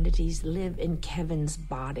 identities live in Kevin's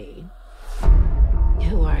body.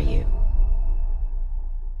 Who are you?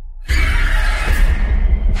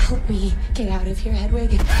 Help me get out of here,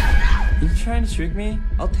 Hedwig. You trying to trick me?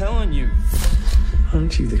 I'll tell on you.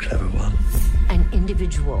 Aren't you the clever one? An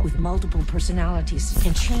individual with multiple personalities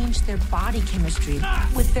can change their body chemistry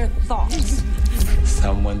with their thoughts.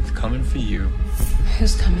 Someone's coming for you.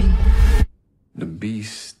 Who's coming? The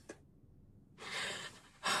beast.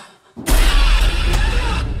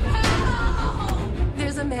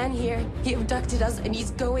 There's a man here. He abducted us and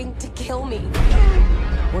he's going to kill me.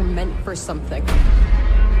 We're meant for something.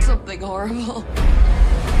 Something horrible.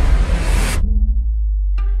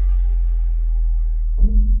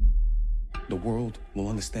 The world will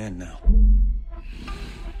understand now.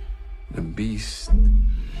 The beast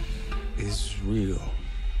is real.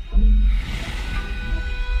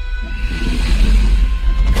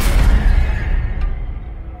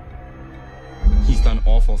 He's done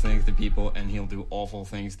awful things to people, and he'll do awful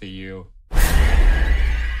things to you.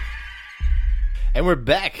 And we're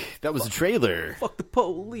back. That was a trailer. Fuck the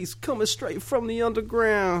police coming straight from the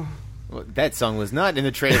underground. Well, that song was not in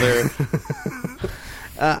the trailer.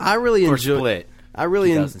 I really enjoy Split. I really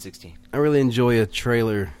 2016. I really enjoy a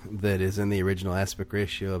trailer that is in the original aspect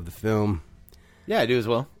ratio of the film. Yeah, I do as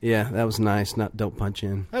well. Yeah, that was nice. Don't punch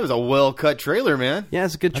in. That was a well-cut trailer, man. Yeah,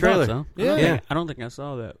 it's a good trailer. So. Yeah. I don't think I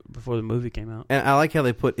saw that before the movie came out. And I like how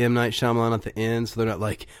they put M. Night Shyamalan at the end, so they're not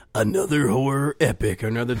like, another horror epic, or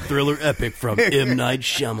another thriller epic from M. Night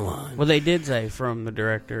Shyamalan. Well, they did say from the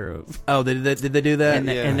director of... Oh, did they do that?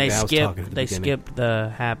 And they skipped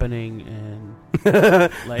the Happening and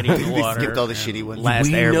Lady in the Water. They skipped all the shitty ones. Last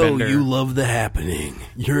we Airbender. know you love The Happening.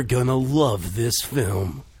 You're gonna love this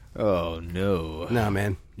film. Oh, no. Nah,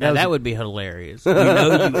 man. Now, that would be hilarious. You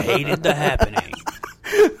know you hated The Happening.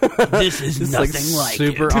 This is nothing like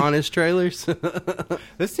super it. honest trailers.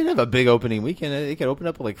 This didn't have a big opening weekend. It could open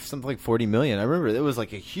up like something like 40 million. I remember it was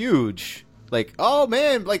like a huge, like, oh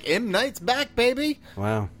man, like M. Night's back, baby.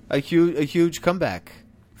 Wow. A huge comeback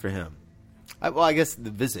for him. I guess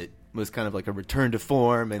The Visit was kind of like a return to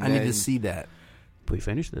form. And I need to see that. If we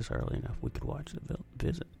finish this early enough, we could watch The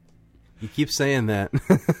Visit. You keep saying that.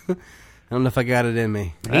 I don't know if I got it in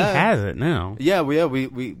me. He has it now. Yeah,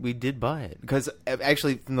 we did buy it because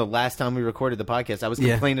actually from the last time we recorded the podcast, I was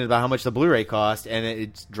complaining about how much the Blu-ray cost, and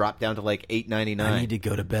it's dropped down to like $8.99. I need to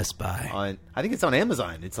go to Best Buy. I think it's on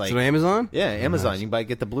Amazon. It's like on Amazon. Yeah, Amazon. Nice. You can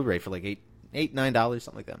get the Blu-ray for like $9,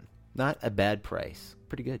 something like that. Not a bad price.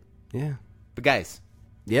 Pretty good. Yeah. But guys,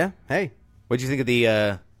 yeah. Hey, what do you think of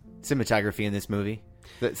the cinematography in this movie?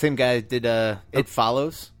 The same guy did It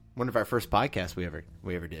Follows. One of our first podcasts we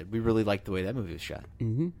ever did. We really liked the way that movie was shot.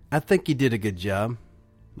 Mm-hmm. I think he did a good job.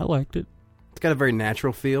 I liked it. It's got a very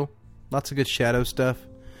natural feel. Lots of good shadow stuff.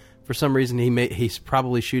 For some reason, he's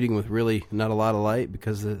probably shooting with really not a lot of light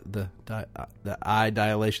because of the eye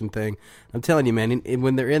dilation thing. I'm telling you, man,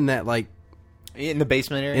 when they're in that in the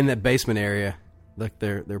basement area, like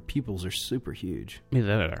their pupils are super huge. Maybe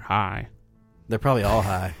they're high. They're probably all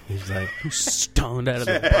high. He's like stoned out of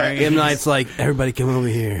their brains. M. Night's like, everybody come over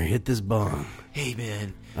here, hit this bong. Hey,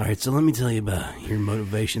 man. All right, so let me tell you about your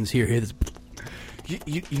motivations. Here, hit this.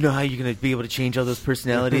 You know how you're going to be able to change all those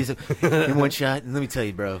personalities in one shot? And let me tell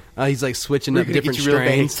you, bro. He's like switching up different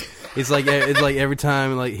strains. It's like every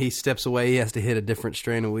time like he steps away, he has to hit a different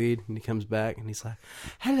strain of weed, and he comes back and he's like,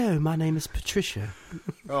 "Hello, my name is Patricia."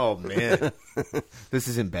 Oh man, this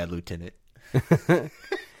isn't Bad Lieutenant.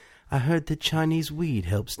 I heard that Chinese weed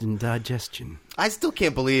helps in digestion. I still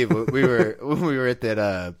can't believe when we were at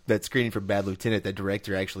that screening for Bad Lieutenant. That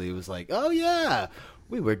director actually was like, "Oh yeah,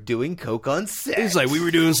 we were doing coke on set." He's like, "We were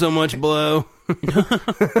doing so much blow." I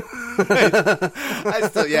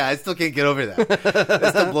still can't get over that.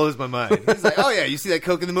 That still blows my mind. He's like, "Oh yeah, you see that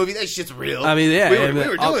coke in the movie? That shit's real." I mean, yeah, we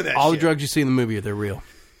were doing that. All the shit. drugs you see in the movie, they're real.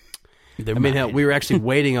 Hell, we were actually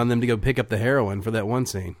waiting on them to go pick up the heroin for that one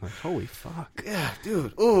scene. Like, holy fuck. Yeah,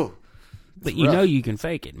 dude. Ooh. But you know you can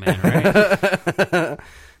fake it, man, right?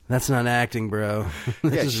 That's not acting, bro.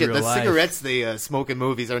 Yeah, shit. Real The life. cigarettes they smoke in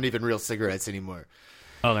movies aren't even real cigarettes anymore.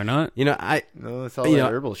 Oh, they're not? No, it's all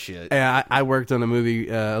that herbal shit. Yeah, I worked on a movie,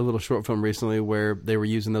 a little short film recently where they were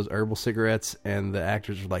using those herbal cigarettes, and the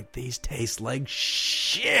actors were like, "These taste like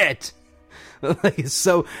shit." Like, it's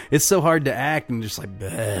so hard to act and just like,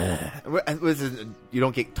 bleh. You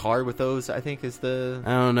don't get tar with those, I think, is the...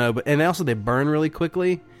 I don't know, and also they burn really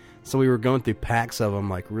quickly, so we were going through packs of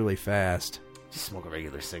them like really fast. Just smoke a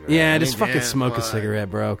regular cigarette. Yeah, just fucking smoke a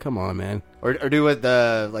cigarette, bro. Come on, man. Or do what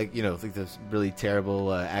the like those really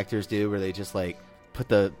terrible actors do, where they just like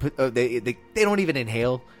they don't even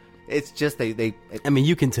inhale. It's just they I mean,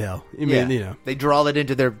 you can tell. I mean, they draw it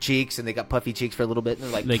into their cheeks, and they got puffy cheeks for a little bit, and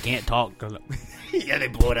they're like they can't talk. Yeah, they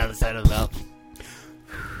blow it out the side of the mouth.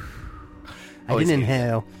 I didn't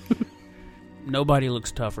inhale. Nobody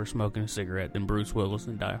looks tougher smoking a cigarette than Bruce Willis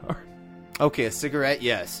in Die Hard. Okay, a cigarette,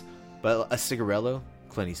 yes, but a cigarello,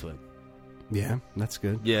 Clint Eastwood. Yeah, that's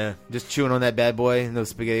good. Yeah, just chewing on that bad boy in those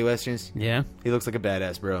spaghetti westerns. Yeah, he looks like a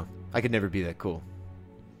badass, bro. I could never be that cool.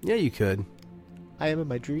 Yeah, you could. I am in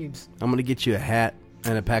my dreams. I'm gonna get you a hat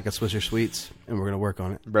and a pack of Swisher Sweets, and we're gonna work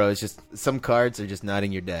on it, bro. It's just some cards are just not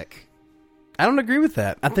in your deck. I don't agree with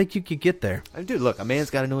that. I think you could get there. Dude, look, a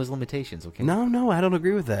man's got to know his limitations, okay? No, I don't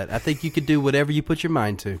agree with that. I think you could do whatever you put your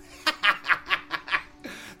mind to.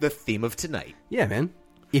 The theme of tonight. Yeah, man.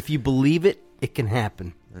 If you believe it, it can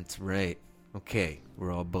happen. That's right. Okay,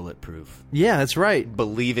 we're all bulletproof. Yeah, that's right.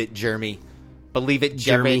 Believe it, Jeremy. Believe it,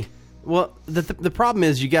 Jeremy. Well, the problem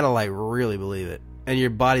is you got to like really believe it, and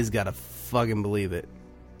your body's got to fucking believe it.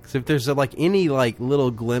 Because if there's like any like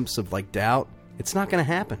little glimpse of like doubt, it's not going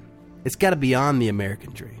to happen. It's got to be on the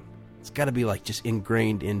American dream. It's got to be like just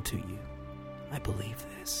ingrained into you. I believe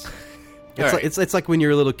this. It's like when you're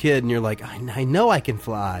a little kid and you're like, I know I can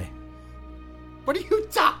fly. What are you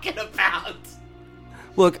talking about?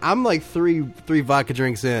 Look, I'm like three vodka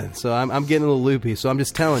drinks in, so I'm getting a little loopy. So I'm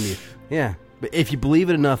just telling you, yeah. But if you believe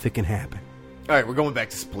it enough, it can happen. All right, we're going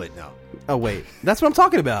back to Split now. Oh wait, that's what I'm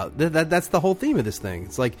talking about. That's the whole theme of this thing.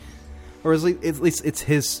 It's like, or at least it's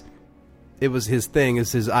his. It was his thing.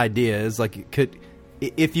 It's his idea. It's like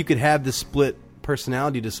if you could have this split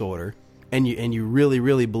personality disorder, and you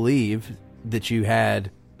really believe that you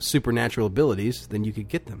had supernatural abilities, then you could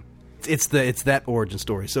get them. It's that origin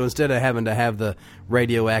story. So instead of having to have the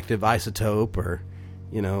radioactive isotope or,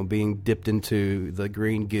 being dipped into the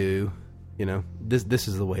green goo, this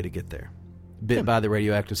is the way to get there. Bit by the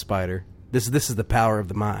radioactive spider. This is the power of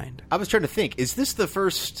the mind. I was trying to think, is this the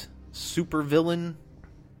first supervillain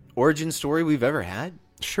origin story we've ever had?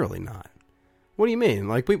 Surely not. What do you mean?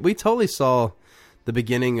 Like we totally saw the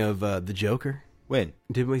beginning of the Joker. When?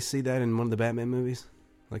 Didn't we see that in one of the Batman movies?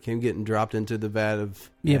 Like him getting dropped into the vat of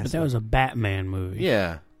Yeah, acid. but that was a Batman movie.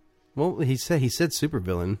 Yeah. Well, he said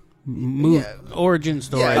supervillain. Origin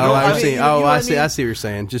story. Yeah, I see what you're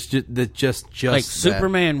saying. Just like that.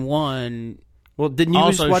 Superman 1. Well, didn't you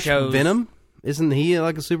also just watch shows... Venom? Isn't he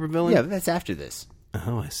like a supervillain? Yeah, but that's after this.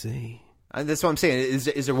 Oh, I see. That's what I'm saying.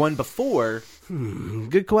 Is there one before?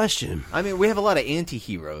 Good question. I mean, we have a lot of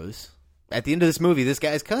anti-heroes. At the end of this movie, this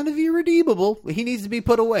guy's kind of irredeemable. He needs to be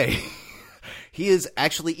put away. He is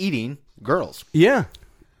actually eating girls. Yeah.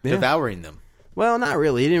 Devouring them. Well, not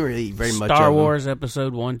really. He didn't really eat very much of them. Star Wars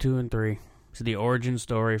Episode 1, 2, and 3. It's the origin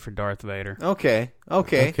story for Darth Vader. Okay. All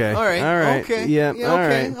right. Okay. Yeah,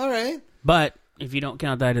 okay. All right. But if you don't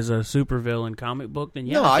count that as a supervillain comic book, then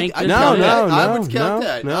yeah, no, I think I would count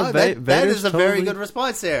that. No, that is a totally... very good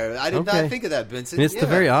response there. I did not think of that, Vincent. And it's the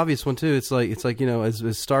very obvious one too. It's like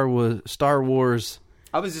as Star Wars.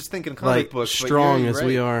 I was just thinking comic books. Strong as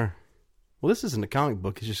we are. Well, this isn't a comic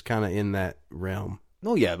book. It's just kind of in that realm.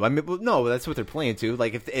 Oh yeah, I mean, no, that's what they're playing to.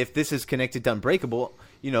 Like if this is connected to Unbreakable,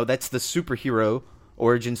 that's the superhero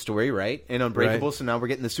origin story, right? And Unbreakable, right. So now we're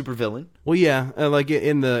getting the supervillain. Well, yeah, like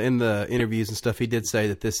in the interviews and stuff, he did say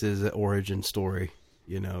that this is an origin story,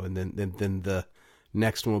 and then the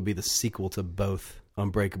next one will be the sequel to both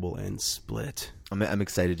Unbreakable and Split. I'm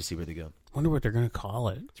excited to see where they go. Wonder what they're going to call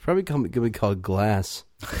it. It's probably going to be called Glass.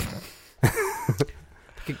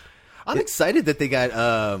 I'm excited that they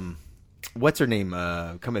got what's her name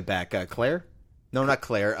coming back? Claire? No, not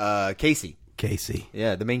Claire. Casey.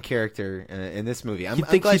 Yeah, the main character in this movie. You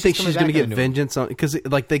think she's going to get vengeance on? Because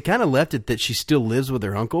like they kind of left it that she still lives with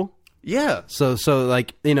her uncle. Yeah. So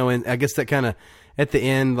like and I guess that kind of at the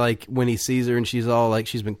end, like when he sees her and she's all like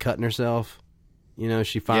she's been cutting herself.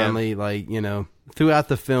 She finally throughout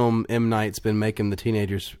the film, M. Night's been making the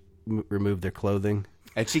teenagers remove their clothing.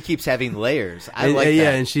 And she keeps having layers. I like that.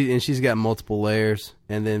 Yeah, and she's got multiple layers,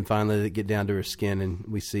 and then finally they get down to her skin, and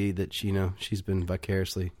we see that she's been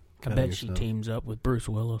vicariously. I bet she teams up with Bruce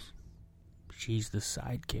Willis. She's the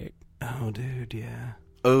sidekick. Oh, dude, yeah.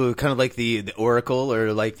 Oh, kind of like the Oracle,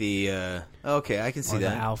 or like the. Okay, I can see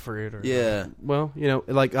that. The Alfred, or yeah. Well,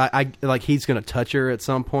 like I like he's gonna touch her at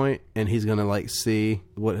some point, and he's gonna like see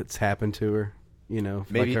what's happened to her.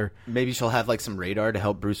 Maybe she'll have like some radar to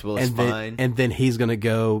help Bruce Willis find. And then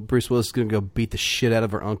Bruce Willis is going to go beat the shit out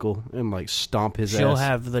of her uncle and like stomp his ass. She'll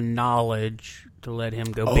have the knowledge to let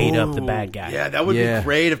him go beat up the bad guy. Yeah, that would be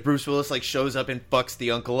great if Bruce Willis like shows up and fucks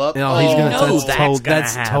the uncle up.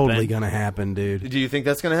 That's totally going to happen, dude. Do you think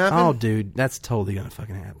that's going to happen? Oh, dude, that's totally going to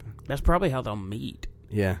fucking happen. That's probably how they'll meet.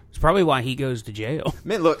 Yeah, it's probably why he goes to jail.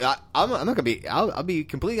 Man, look, I'm not gonna be. I'll be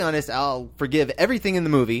completely honest. I'll forgive everything in the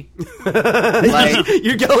movie.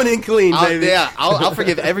 You're going in clean, baby. I'll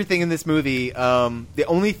forgive everything in this movie. The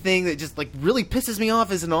only thing that just like really pisses me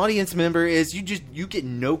off as an audience member is you get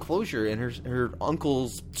no closure in her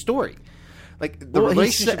uncle's story. Like the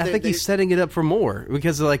relationship. I think he's setting it up for more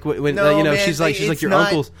because like when she's like your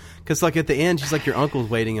uncle's because like at the end she's like your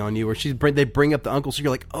uncle's waiting on you or they bring up the uncle so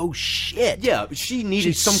you're like oh shit yeah she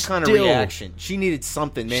needed some kind of reaction. She needed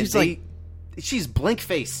something, man. She's blank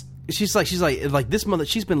face. She's like this mother.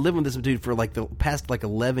 She's been living with this dude for like the past like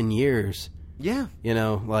 11 years. Yeah,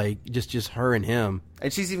 like just her and him.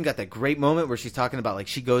 And she's even got that great moment where she's talking about like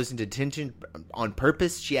she goes into detention on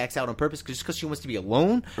purpose. She acts out on purpose just because she wants to be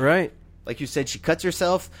alone. Right. Like you said, she cuts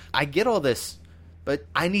herself. I get all this, but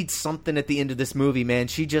I need something at the end of this movie, man.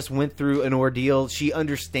 She just went through an ordeal. She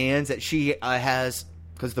understands that she has,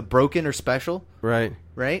 because the broken are special. Right.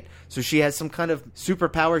 Right? So she has some kind of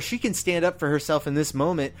superpower. She can stand up for herself in this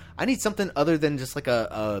moment. I need something other than just like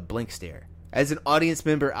a blank stare. As an audience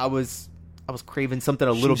member, I was craving something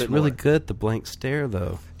a little bit more. She's really good at the blank stare,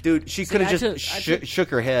 though. Dude, she could have just shook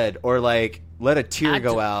her head or like let a tear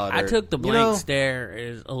go out. I took the blank stare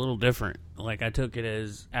as a little different. Like I took it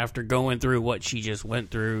as after going through what she just went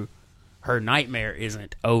through, her nightmare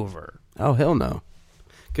isn't over. Oh hell no!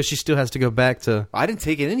 because she still has to go back to. I didn't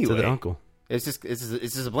take it anyway. To the uncle. It's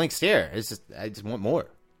just a blank stare. I just want more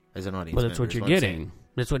as an audience. Well, that's member, what you're getting.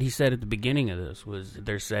 That's what he said at the beginning of this. Was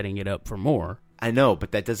they're setting it up for more. I know,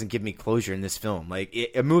 but that doesn't give me closure in this film. Like,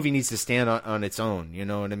 a movie needs to stand on its own. You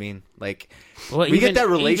know what I mean? Like, we get that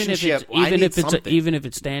relationship. Even if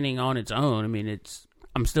it's standing on its own, I mean,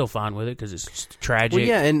 I'm still fine with it because it's tragic. Well,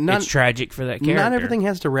 yeah, and it's tragic for that character. Not everything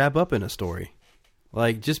has to wrap up in a story.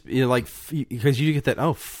 Like, just because you get that.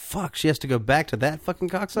 Oh fuck, she has to go back to that fucking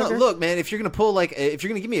cocksucker. No, look, man. If you're gonna pull if you're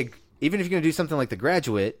gonna give me even if you're gonna do something like The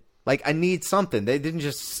Graduate, like I need something. They didn't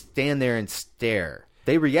just stand there and stare.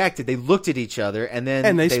 They reacted. They looked at each other, and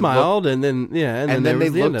then they smiled, and then and then they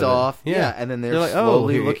looked off. Yeah, and then they're like,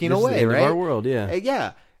 slowly looking away. Right, our world. Yeah,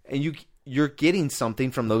 yeah, and you're getting something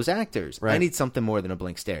from those actors. Right. I need something more than a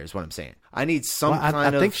blank stare. Is what I'm saying. I need some kind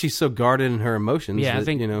of. I think she's so guarded in her emotions. Yeah, that, I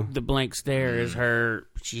think the blank stare is her.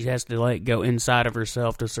 She has to go inside of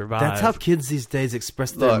herself to survive. That's how kids these days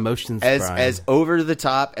express their emotions. As over the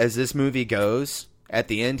top as this movie goes at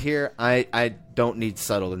the end here, I don't need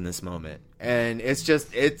subtle in this moment. And it's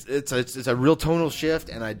just it's a real tonal shift,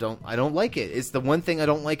 and I don't like it. It's the one thing I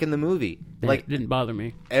don't like in the movie. It didn't bother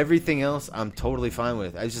me. Everything else I'm totally fine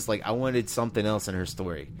with. I was just I wanted something else in her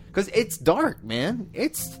story because it's dark, man.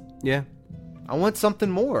 I want something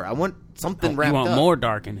more. I want something wrapped up. You want more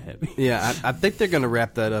dark and heavy. Yeah, I think they're going to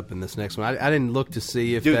wrap that up in this next one. I didn't look to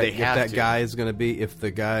see if that guy is going to be, if the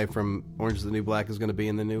guy from Orange is the New Black is going to be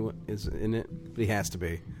in the new is in it, but he has to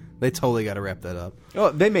be. They totally got to wrap that up.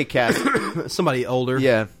 Oh, they may cast somebody older.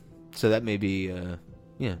 Yeah, so that may be that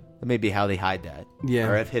may be how they hide that. Yeah,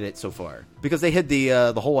 or have hid it so far because they hid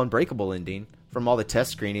the whole Unbreakable ending from all the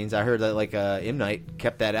test screenings. I heard that M. Night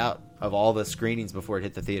kept that out of all the screenings before it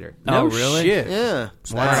hit the theater. Oh, really? Shit. Yeah,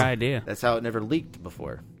 smart idea. That's how it never leaked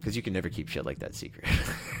before because you can never keep shit like that secret.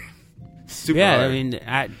 Super hard. I mean,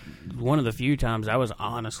 one of the few times I was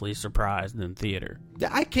honestly surprised in theater.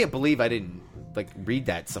 I can't believe I didn't read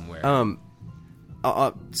that somewhere. On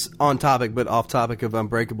topic but off topic of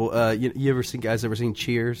Unbreakable. You ever seen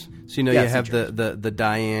Cheers? So you have the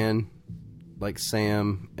Diane,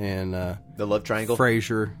 Sam and the love triangle,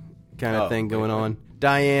 Frasier kind of thing going on.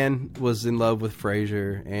 Diane was in love with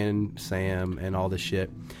Frasier and Sam and all this shit.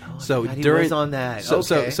 So he was on that.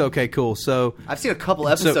 Okay, cool. So I've seen a couple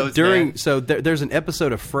episodes. There's an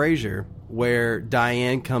episode of Frasier where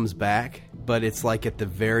Diane comes back, but it's at the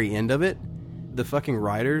very end of it. The fucking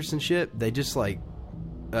writers and shit, they just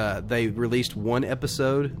they released one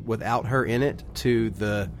episode without her in it to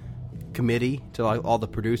the committee, to all the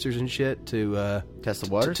producers and shit to test the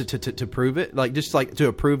waters to prove it, to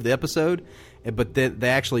approve the episode. But then they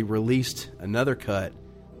actually released another cut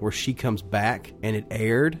where she comes back and it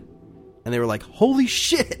aired, and they were like, "Holy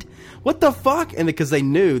shit, what the fuck?" And because they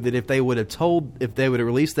knew that if they would have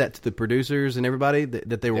released that to the producers and everybody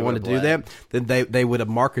that they wanted to do that, then they would have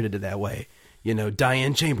marketed it that way.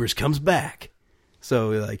 Diane Chambers comes back.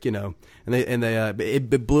 So it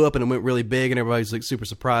blew up and it went really big and everybody's super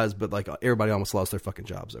surprised, but everybody almost lost their fucking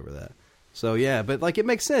jobs over that. So yeah, but it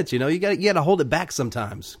makes sense, you got to hold it back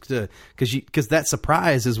sometimes because that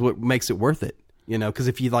surprise is what makes it worth it, because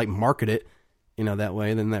if you market it, that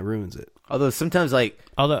way, then that ruins it. Although sometimes I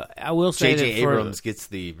will say J.J. Abrams gets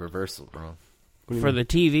the reversal wrong. For the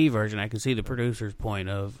TV version, I can see the producer's point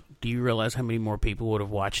of, do you realize how many more people would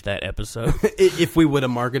have watched that episode? If we would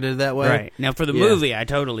have marketed it that way? Right. Now, for the movie, I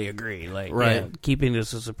totally agree. Keeping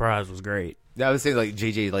this a surprise was great. I would say,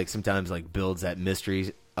 JJ, sometimes, builds that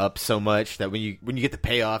mystery up so much that when you get the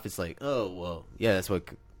payoff, it's oh, well, yeah, that's what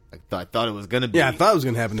I thought it was going to be. Yeah, I thought it was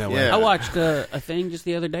going to happen that way. I watched a thing just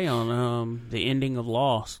the other day on the ending of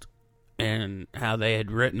Lost. And how they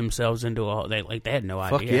had written themselves into they had no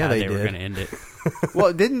idea how they were going to end it.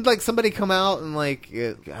 Well, didn't somebody come out and I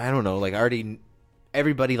don't know, already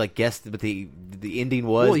everybody guessed what the ending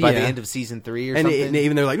was by the end of season 3 or something. And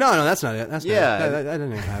even they're no, that's not it. That's not it. That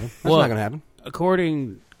didn't happen. That's not going to happen.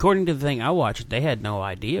 According to the thing I watched, they had no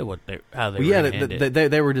idea how they were going to end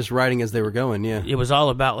it. They were just writing as they were going. Yeah, it was all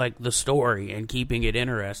about the story and keeping it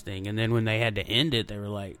interesting. And then when they had to end it, they were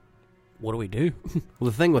like, what do we do?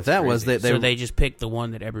 Well, the thing with that was that they just picked the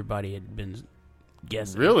one that everybody had been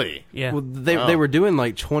guessing. Really? Yeah. Well, they were doing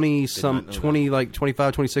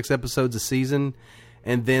 25, 26 episodes a season,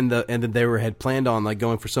 and then they had planned on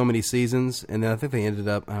going for so many seasons, and then I think they ended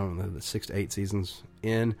up 6 to 8 seasons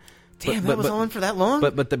in. Damn, that was on for that long.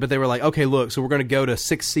 But they were like, okay, look, so we're going to go to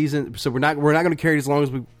 6 seasons. So we're not going to carry it as long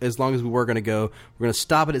as we were going to go. We're going to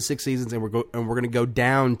stop it at 6 seasons, and we're going to go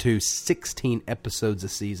down to 16 episodes a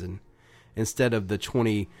season. Instead of the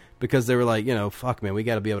 20, because they were like, fuck, man, we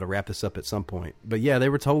got to be able to wrap this up at some point. But yeah, they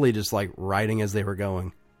were totally just writing as they were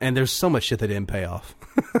going. And there's so much shit that didn't pay off.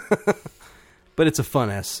 But it's a fun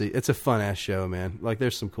ass show, man. Like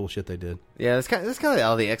there's some cool shit they did. Yeah, that's kind of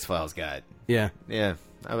all the X-Files got. Yeah. Yeah.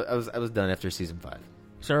 I was done after season 5.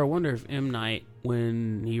 So I wonder if M. Night,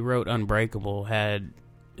 when he wrote Unbreakable, had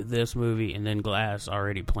this movie and then Glass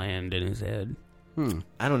already planned in his head.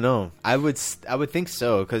 I don't know. I would think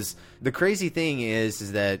so, because the crazy thing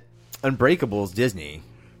is that Unbreakable is Disney,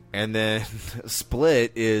 and then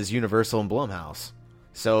Split is Universal and Blumhouse.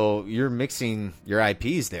 So you're mixing your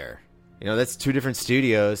IPs there. You know, that's 2 different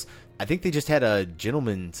studios. I think they just had a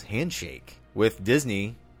gentleman's handshake with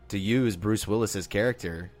Disney to use Bruce Willis's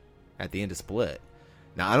character at the end of Split.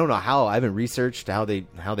 Now I don't know how. I haven't researched how they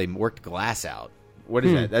worked Glass out. What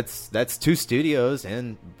is that? That's 2 studios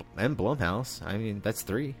and Blumhouse. I mean, that's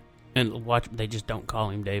 3. And watch, they just don't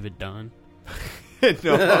call him David Dunn.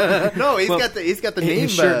 No, he's got the name.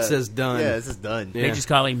 His shirt says Dunn. Yeah, it says Dunn. They just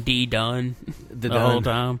call him D Dunn the whole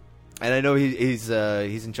time. And I know he's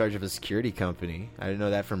in charge of a security company. I didn't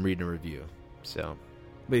know that from reading a review. So,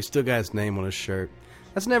 but he still got his name on his shirt.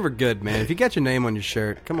 That's never good, man. If you got your name on your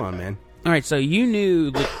shirt, come on, man. All right, so you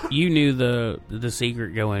knew the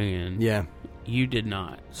secret going in. Yeah. You did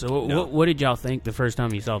not. So what did y'all think the first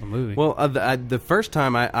time you saw the movie? Well, the first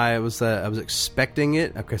time I was expecting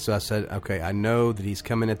it. Okay, so I said, okay, I know that he's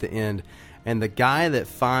coming at the end, and the guy that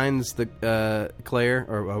finds the Claire,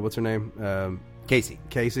 or what's her name,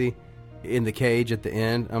 Casey, in the cage at the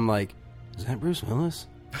end. I'm like, is that Bruce Willis?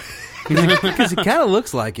 Because he kind of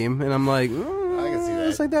looks like him, and I'm like, I can see that.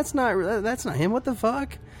 It's like that's not him. What the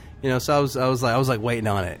fuck? You know, so I was like waiting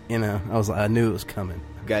on it. You know, I knew it was coming.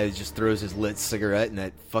 Guy that just throws his lit cigarette in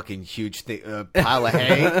that fucking huge pile of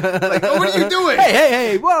hay. Like, oh, what are you doing?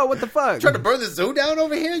 Hey, whoa, what the fuck? Trying to burn the zoo down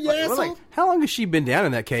over here, you asshole? Like, how long has she been down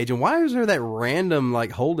in that cage, and why is there that random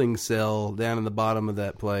like holding cell down in the bottom of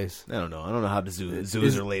that place? I don't know how the zoos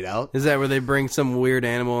are laid out. Is that where they bring some weird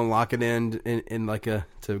animal and lock it in like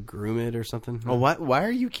to groom it or something? Oh, why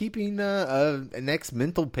are you keeping an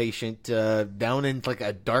ex-mental patient down in like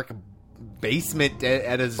a dark basement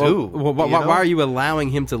at a zoo? Why are you allowing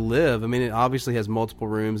him to live? I mean, it obviously has multiple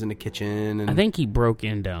rooms and a kitchen. And I think he broke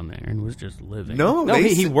in down there and was just living. No,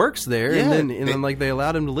 he works there, yeah, and then like they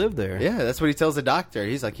allowed him to live there. Yeah, that's what he tells the doctor.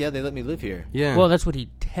 He's like, yeah, they let me live here. Yeah, well, that's what he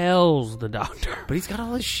tells the doctor. But he's got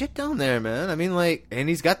all his shit down there, man. I mean, like, and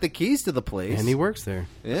he's got the keys to the place, and he works there.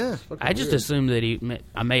 Yeah, I just assumed that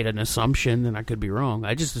I made an assumption, and I could be wrong.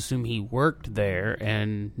 I just assumed he worked there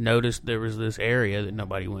and noticed there was this area that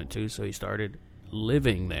nobody went to, so he started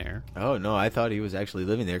living there. Oh no, I thought he was actually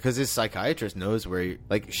living there because his psychiatrist knows where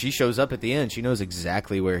she shows up at the end. She knows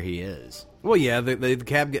exactly where he is. Well, yeah, the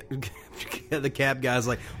cab guy's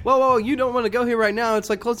like, whoa, you don't want to go here right now. It's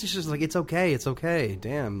like close. She's just like, it's okay.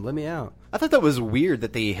 Damn, let me out. I thought that was weird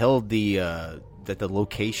that they held that the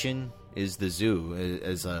location is the zoo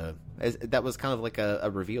as that was kind of like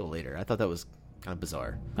a reveal later. I thought that was kind of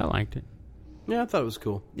bizarre. I liked it. Yeah, I thought it was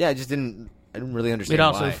cool. Yeah, I didn't really understand. It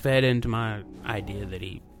also why. fed into my idea that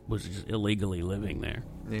he was just illegally living there.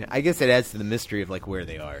 Yeah, I guess it adds to the mystery of like where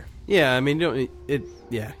they are. Yeah, I mean, you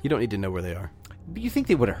don't need to know where they are. But you think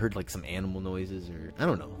they would have heard like some animal noises, or I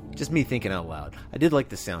don't know. Just me thinking out loud. I did like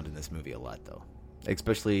the sound in this movie a lot, though,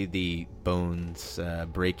 especially the bones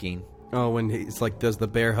breaking. Oh, when he's like does the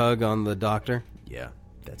bear hug on the doctor. Yeah,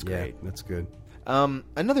 that's great. Yeah, that's good.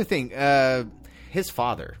 Another thing, his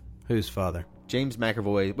father. Whose father? James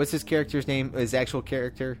McAvoy. What's his character's name? His actual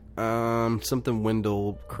character? Something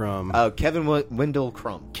Wendell Crumb. Oh, Kevin Wendell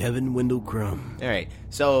Crumb. Kevin Wendell Crumb. All right.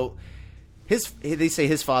 So they say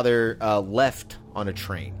his father left on a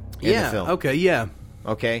train in the film. Okay, yeah.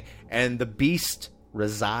 Okay, and the Beast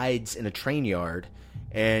resides in a train yard,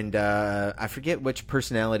 and I forget which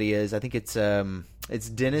personality is. I think it's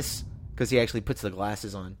Dennis, because he actually puts the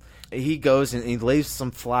glasses on. He goes and he lays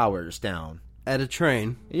some flowers down. At a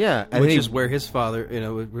train, yeah, which is where his father,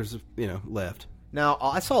 was left. Now,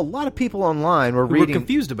 I saw a lot of people online were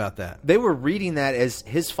confused about that. They were reading that as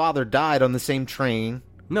his father died on the same train.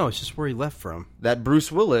 No, it's just where he left from. That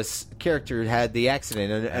Bruce Willis character had the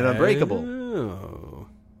accident and Unbreakable. Oh,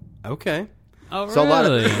 okay. Oh, really? So a lot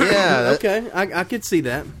of okay, I could see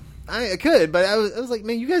that. I could, but I was like,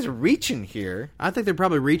 man, you guys are reaching here. I think they're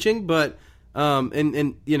probably reaching, but.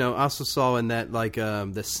 And I also saw in that like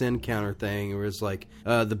the sin counter thing where it's like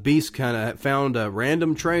the Beast kind of found a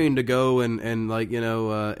random train to go and like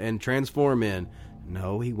and transform in.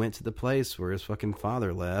 No, he went to the place where his fucking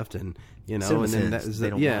father left, and and then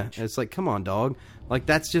it's like, come on, dog, like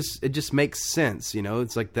it just makes sense,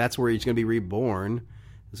 it's like that's where he's gonna be reborn.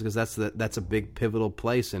 It's because that's a big pivotal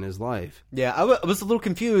place in his life. Yeah, I was a little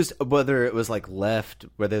confused whether it was like left,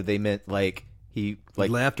 whether they meant like he like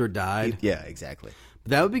left or died. Yeah, exactly.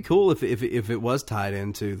 That would be cool if it was tied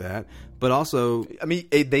into that. But also, I mean,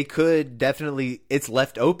 they could definitely. It's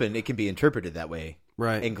left open. It can be interpreted that way,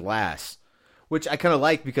 right? In Glass, which I kind of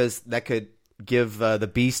like because that could give the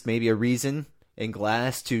Beast maybe a reason in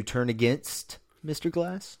Glass to turn against Mr.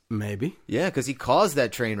 Glass. Maybe, yeah, because he caused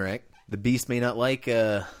that train wreck. The Beast may not like.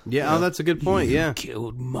 Yeah, oh, that's a good point. You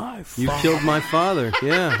killed my father. You killed my father.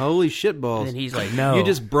 Yeah, holy shitballs. And he's like, no, you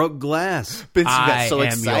just broke glass. Benson got so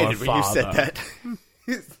excited when you said that.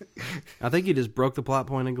 I think you just broke the plot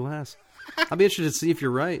point in Glass. I'll be interested to see if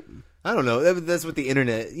you're right. I don't know. That's what the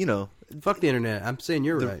internet, Fuck the internet. I'm saying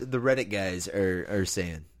you're right. The Reddit guys are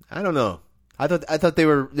saying. I don't know. I thought they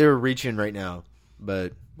were reaching right now,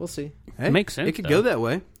 but we'll see. Hey, it makes sense. It could go that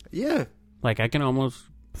way. Yeah. Like I can almost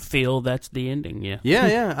feel that's the ending. Yeah.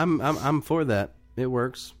 Yeah. I'm for that. It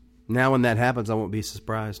works. Now when that happens, I won't be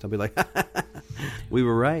surprised. I'll be like, we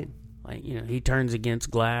were right. Like, he turns against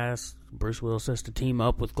Glass. Bruce Willis has to team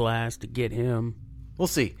up with Glass to get him. We'll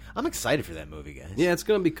see. I'm excited for that movie, guys. Yeah, it's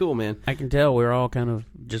going to be cool, man. I can tell we're all kind of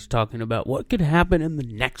just talking about what could happen in the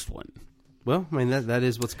next one. Well, I mean, that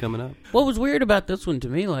is what's coming up. What was weird about this one to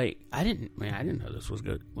me, like, I didn't know this was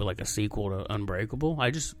good. Well, like a sequel to Unbreakable. I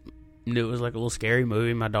just knew it was like a little scary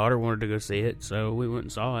movie. My daughter wanted to go see it, so we went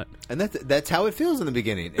and saw it. And that's how it feels in the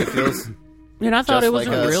beginning. It feels... And I thought it was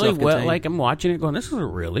a really well, like I'm watching it going, this is a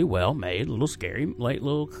really well made, little scary, like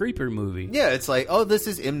little creeper movie. Yeah, it's like, oh, this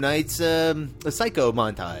is M. Night's a Psycho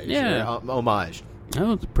montage. Yeah. Homage.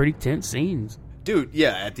 Oh, it's pretty tense scenes. Dude,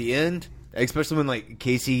 yeah, at the end, especially when like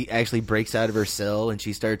Casey actually breaks out of her cell and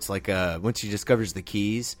she starts like, when she discovers the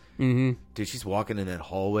keys. Mm-hmm. Dude, she's walking in that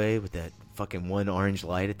hallway with that fucking one orange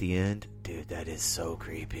light at the end. Dude, that is so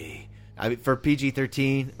creepy. I mean, for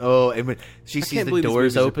PG-13, and when she sees the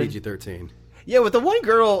doors open. PG-13. Yeah, with the one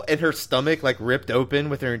girl and her stomach like ripped open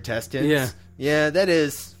with her intestines. Yeah,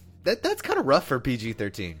 that's kind of rough for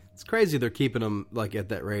PG-13. It's crazy they're keeping them like at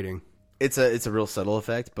that rating. It's a real subtle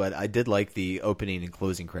effect, but I did like the opening and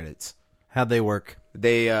closing credits. How'd they work?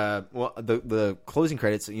 They the closing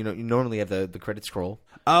credits. You normally have the credit scroll.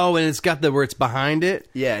 Oh, and it's got where it's behind it.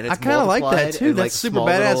 Yeah, and it's I kind of like that too. That's like super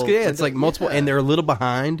badass. Little, yeah, it's like multiple, and they're a little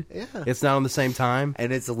behind. Yeah, it's not on the same time,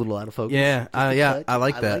 and it's a little out of focus. Yeah, I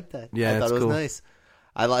like that. Yeah, I thought it was cool. nice.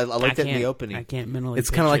 I liked it in the opening. I can't mentally.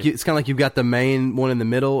 It's kind of like you've got the main one in the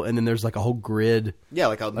middle, and then there's like a whole grid. Yeah,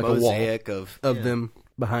 like a mosaic of them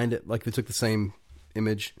behind it. Like they took the same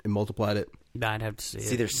image and multiplied it. I'd have to see it.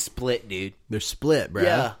 See, they're split, dude. They're split, bro.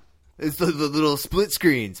 Yeah, it's the little split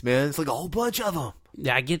screens, man. It's like a whole bunch of them.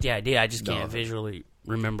 Yeah, I get the idea. I just can't visually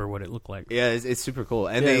remember what it looked like. Yeah, it's super cool.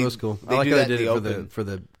 And it was cool. I like how they did it for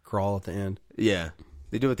the crawl at the end. Yeah,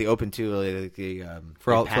 they do it with the open too. Like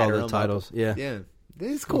for all the titles. Yeah,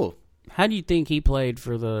 it's cool. How do you think he played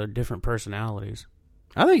for the different personalities?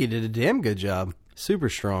 I think he did a damn good job. Super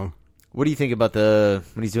strong. What do you think about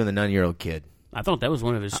when he's doing the 9-year-old kid? I thought that was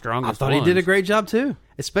one of his strongest. I thought ones. he did a great job too,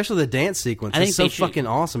 especially the dance sequence. It's so fucking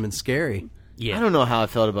awesome and scary. Yeah, I don't know how I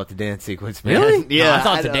felt about the dance sequence, man. Really? Yeah, no, I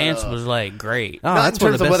thought the dance was like great. Oh, not that's in terms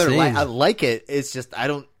one of the of best whether scenes. I like it. It's just I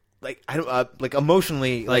don't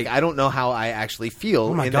emotionally I don't know how I actually feel.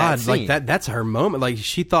 Oh my in god, that scene. like that's her moment. Like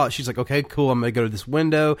she's like, okay, cool, I'm gonna go to this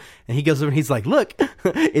window, and he goes over and he's like, look,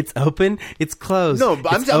 it's open, it's closed. No,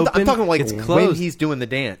 but I'm talking like it's when closed. he's doing the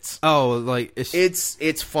dance. Oh, like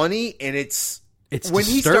it's funny and it's when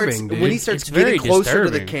disturbing, when he starts getting closer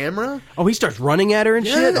to the camera. Oh, he starts running at her and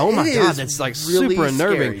shit. Oh my god, is that's like really super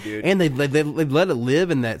unnerving. scary, dude. And they let it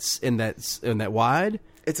live in that wide.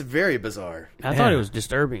 It's very bizarre. I thought it was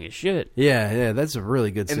disturbing as shit. Yeah, that's a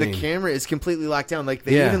really good and scene. the camera is completely locked down. Like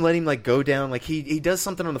they even let him like go down. Like he does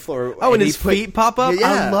something on the floor. Oh, and his feet pop up.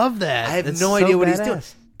 Yeah. I love that. I have That's no so idea what he's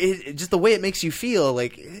badass. doing. Just the way it makes you feel,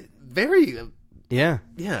 like very. Yeah.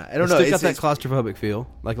 I don't know. It's got that claustrophobic feel,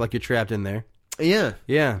 like you're trapped in there.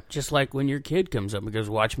 Yeah. Just like when your kid comes up and goes,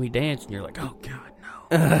 "Watch me dance," and you're like, "Oh God,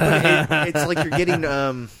 no!" But it's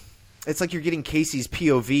like you're getting, Casey's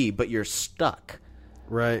POV, but you're stuck.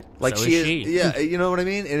 Right. Like So she is is. she. Yeah, you know what I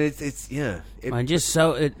mean. And it's. And just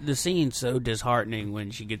the scene's so disheartening when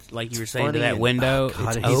she gets, like you were saying, to funny that and- window. God,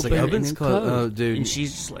 it's and he's open like, and opens, then closed. closed. Oh, dude. And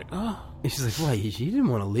she's just like, "Oh." And she's like, "Wait, you didn't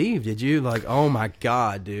want to leave, did you?" Like, oh my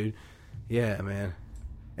god, dude. Yeah, man.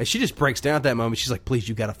 And she just breaks down at that moment. She's like, "Please,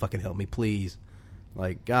 you gotta fucking help me, please."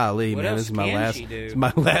 Like, golly, What man, else this is my can last. she do? This is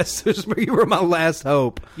my last. You were my last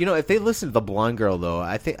hope. You know, if they listened to the blonde girl, though,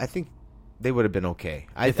 I think they would have been okay.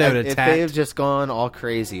 If they would've if attacked. they have just gone all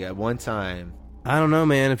crazy at one time. I don't know,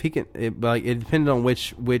 man. If he can, it depended on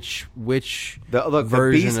which The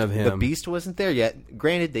version Beast, of him. The Beast wasn't there yet.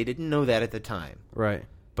 Granted, they didn't know that at the time. Right.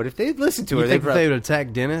 But if they'd listened to You her, think if they would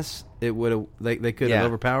attack Dennis, it would have. They could have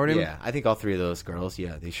overpowered him. Yeah, I think all three of those girls.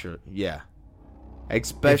 Yeah, they sure. Yeah,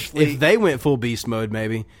 especially if they went full beast mode,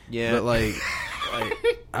 maybe. Yeah, but like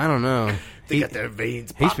I don't know. They got their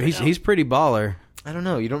veins. He's pretty baller. I don't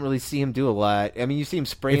know. You don't really see him do a lot. I mean, you see him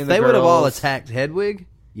spraying. If the they girls. would have all attacked Hedwig,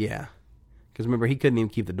 yeah. Because remember, he couldn't even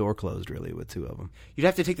keep the door closed really with two of them. You'd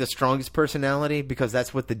have to take the strongest personality because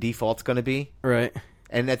that's what the default's going to be. Right.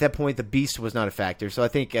 And at that point, the beast was not a factor. So I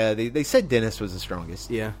think they said Dennis was the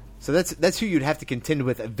strongest. Yeah. So that's who you'd have to contend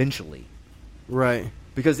with eventually. Right.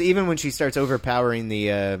 Because even when she starts overpowering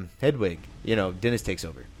the Hedwig, Dennis takes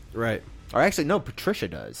over. Right. Or actually, no, Patricia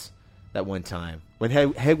does that one time. When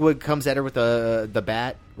Hedwig comes at her with the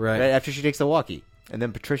bat right after she takes the walkie. And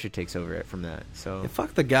then Patricia takes over it from that. So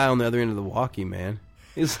fuck the guy on the other end of the walkie, man.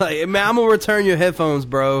 He's like, man, I'm gonna return your headphones,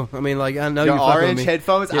 bro. I mean, like, I know your you fucking orange me.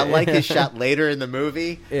 headphones. Yeah. I like his shot later in the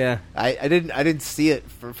movie. Yeah, I didn't see it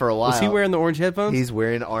for a while. Was he wearing the orange headphones? He's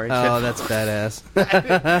wearing orange. Oh, headphones. that's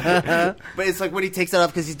badass. But it's like when he takes it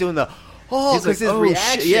off because he's doing the because like, his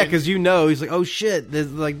reaction. Yeah, because he's like, oh shit,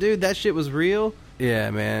 like, dude, that shit was real.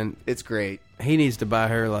 Yeah, man, it's great. He needs to buy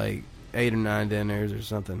her like 8 or 9 dinners or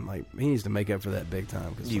something. Like, he needs to make up for that big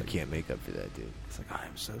time. Cause you can't make up for that, dude. It's like, I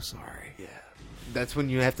am so sorry. Yeah, that's when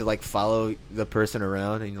you have to like follow the person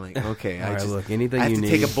around, and you're like, okay, I look, anything I have you to need.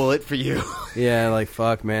 take a bullet for you. Yeah, like,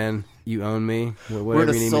 fuck, man, you own me. We're in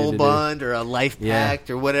a soul bond or a life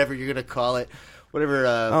pact or whatever you're gonna call it. Whatever,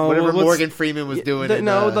 Morgan Freeman was doing.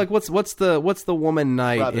 Like what's the woman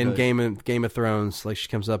knight Robin in Hood. Game of Thrones? Like, she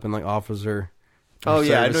comes up and like offers her. Oh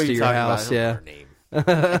yeah, I know to you're your talking house. about. I don't know her name.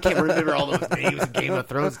 I can't remember all those names in Game of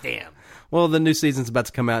Thrones. Damn. Well, the new season's about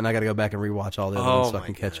to come out, and I got to go back and rewatch all the other ones so I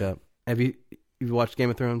can catch up. Have you watched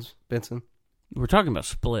Game of Thrones, Benson? We're talking about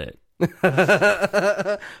Split,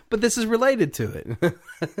 but this is related to it.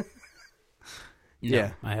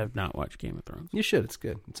 No, I have not watched Game of Thrones. You should. It's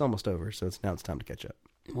good. It's almost over, so now it's time to catch up.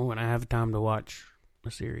 Well, when I have time to watch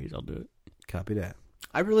a series, I'll do it. Copy that.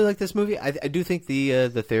 I really like this movie. I do think the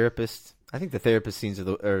therapist. I think the therapist scenes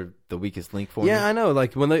are the weakest link for me. Yeah, I know.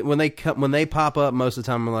 Like when they pop up, most of the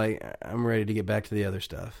time I'm like, I'm ready to get back to the other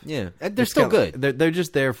stuff. Yeah, they're still good. They're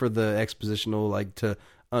just there for the expositional, like, to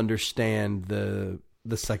understand the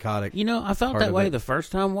psychotic. I felt that way the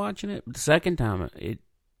first time watching it. But the second time, it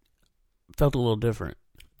felt a little different.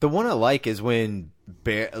 The one I like is when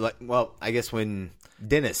I guess when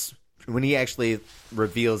Dennis. When he actually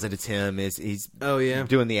reveals that it's him, he's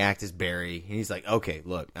doing the act as Barry, and he's like, "Okay,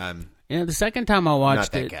 look, the second time I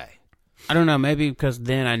watched not that guy." I don't know, maybe because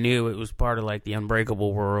then I knew it was part of like the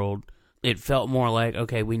Unbreakable world. It felt more like,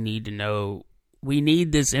 okay, we need to know, we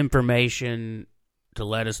need this information to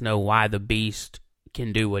let us know why the Beast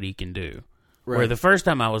can do what he can do. Right. Where the first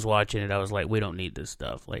time I was watching it, I was like, we don't need this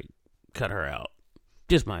stuff. Like, cut her out.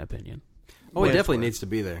 Just my opinion. Oh, it definitely needs to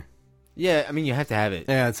be there. Yeah, I mean, you have to have it.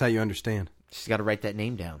 Yeah, that's how you understand. She's got to write that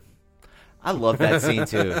name down. I love that scene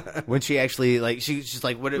too. When she actually she's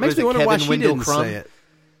like, "What?" Makes me wonder why she didn't say it.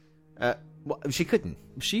 Well, she couldn't.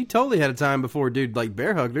 She totally had a time before dude like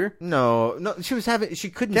bear hugged her. No, she was having. She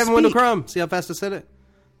couldn't. Kevin speak. Wendell Crumb. See how fast I said it?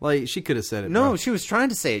 Like, she could have said it. No, bro. she was trying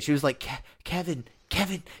to say it. She was like, Kevin.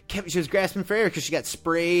 She was grasping for air because she got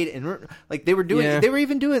sprayed and like they were doing. Yeah. They were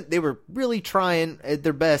even doing. They were really trying at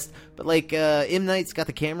their best. But like M. Night's got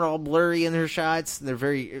the camera all blurry in her shots. They're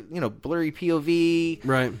very blurry POV.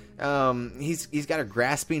 Right. He's got her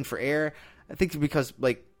grasping for air. I think because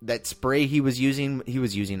like that spray he was using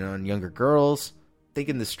it on younger girls.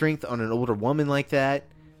 Thinking the strength on an older woman like that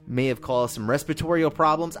may have caused some respiratory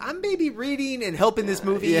problems. I'm maybe reading and helping this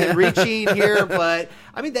movie and reaching here, but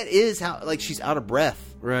I mean that is how she's out of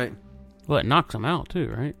breath. Right. Well, it knocks them out too,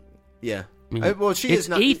 right? Yeah. I mean, she is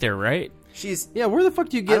not ether, right? She's where the fuck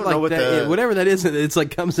do you get like that? Whatever that is, it's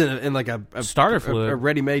like comes in like a starter fluid, a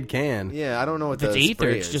ready-made can. Yeah, I don't know what it's ether.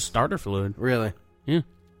 Spray it's is. Just starter fluid. Really? Yeah.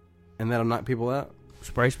 And that'll knock people out.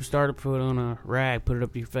 Spray some starter fluid on a rag, put it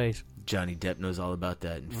up to your face. Johnny Depp knows all about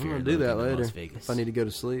that. I'm gonna do that later if I need to go to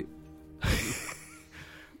sleep.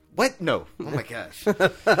 What? No. Oh my gosh.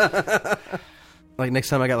 Like next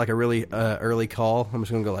time I got like a really early call, I'm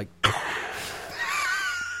just gonna go like.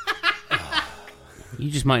 You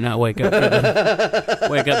just might not wake up.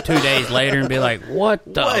 Wake up 2 days later and be like,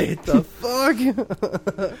 "What the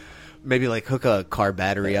fuck?" Maybe like hook a car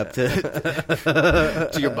battery up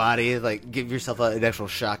to your body, like give yourself an actual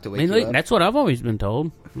shock to wake you up. That's what I've always been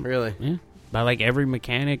told. Really? Yeah. By like every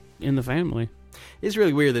mechanic in the family. It's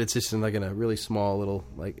really weird that it's just in a really small little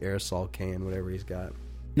like aerosol can, whatever he's got.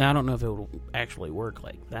 Now I don't know if it will actually work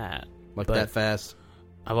like that. Like that fast.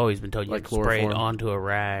 I've always been told you like can spray it onto a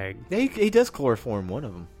rag. Yeah, he does chloroform one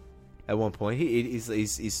of them. at one point. He's who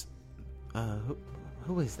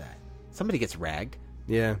is that? Somebody gets ragged.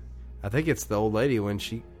 Yeah, I think it's the old lady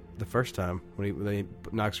the first time when he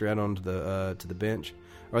knocks her out onto the to the bench,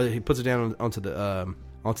 or he puts her down onto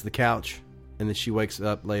the couch, and then she wakes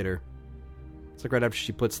up later. It's like right after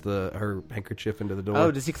she puts her handkerchief into the door.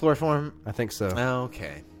 Oh, does he chloroform? I think so. Oh,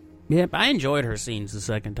 okay. Yep, I enjoyed her scenes the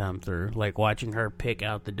second time through, like watching her pick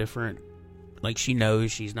out the different. Like she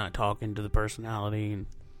knows she's not talking to the personality, and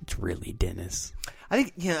it's really Dennis. I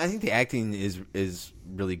think the acting is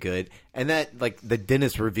really good, and that like the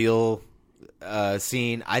Dennis reveal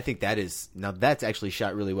scene. I think that's actually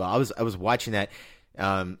shot really well. I was watching that,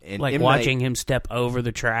 and like watching him step over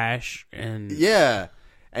the trash, and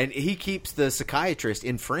and he keeps the psychiatrist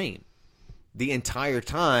in frame the entire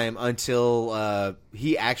time until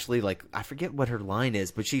he actually, like, I forget what her line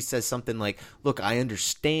is, but she says something like, "Look, I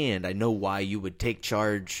understand. I know why you would take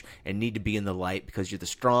charge and need to be in the light because you're the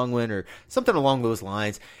strong one," or something along those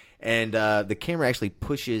lines. And the camera actually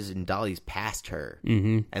pushes and dollies past her.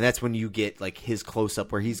 Mm-hmm. And that's when you get like his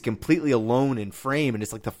close-up where he's completely alone in frame, and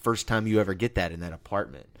it's like the first time you ever get that in that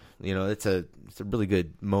apartment. You know, it's a really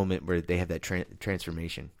good moment where they have that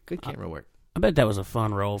transformation. Good camera work. I bet that was a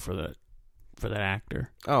fun role for that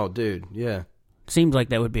actor. Oh, dude, yeah. Seems like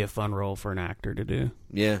that would be a fun role for an actor to do.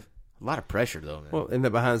 Yeah. A lot of pressure, though, man. Well, in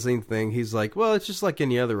the behind-the-scenes thing, he's like, well, it's just like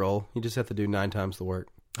any other role. You just have to do 9 times the work.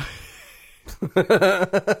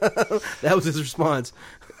 That was his response.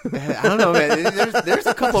 I don't know, man. There's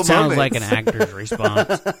a couple Sounds moments. like an actor's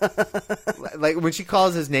response. Like when she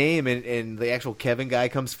calls his name and the actual Kevin guy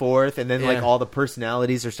comes forth, and then like all the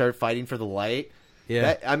personalities start fighting for the light.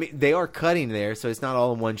 Yeah, I mean they are cutting there, so it's not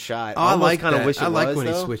all in one shot. Oh, I like kind of wish it I like was, when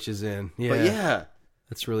though. he switches in. Yeah, But yeah,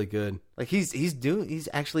 that's really good. Like he's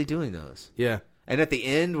actually doing those. Yeah, and at the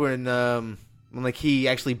end when like he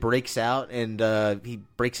actually breaks out and he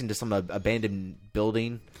breaks into some abandoned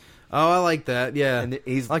building. Oh, I like that. Yeah, and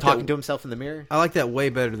he's like talking to himself in the mirror. I like that way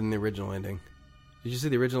better than the original ending. Did you see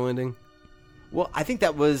the original ending? Well, I think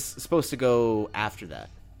that was supposed to go after that.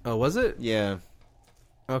 Oh, was it? Yeah.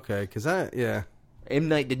 Okay, because M.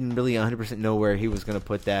 Night didn't really 100% know where he was going to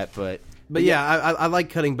put that, but yeah, I like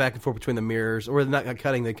cutting back and forth between the mirrors, or not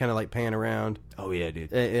cutting. They kind of like pan around. Oh yeah,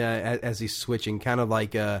 dude. As he's switching, kind of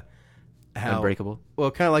like Unbreakable. Well,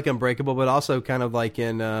 kind of like Unbreakable, but also kind of like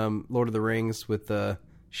in Lord of the Rings with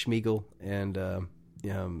Schmeagol and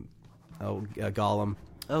Gollum.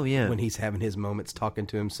 Oh yeah, when he's having his moments talking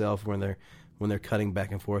to himself when they're cutting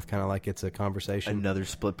back and forth, kind of like it's a conversation. Another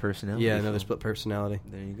split personality. Yeah, another split personality.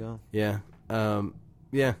 There you go. Yeah,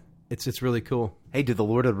 yeah. It's really cool. Hey, did the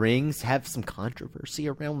Lord of the Rings have some controversy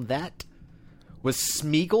around that? Was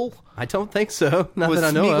Smeagol? I don't think so. Not was that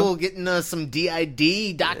I know Smeagol of. getting some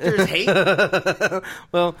DID doctors hate?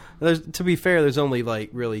 Well, to be fair, there's only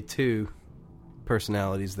like really 2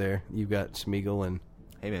 personalities there. You've got Smeagol and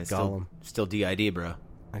Gollum. Still DID, bro.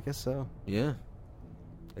 I guess so. Yeah.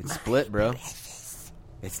 It's split, bro.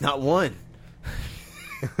 It's not one.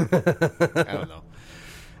 I don't know.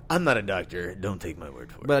 I'm not a doctor. Don't take my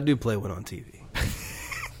word for it. But I do play one on TV.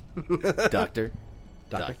 Doctor.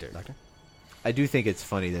 I do think it's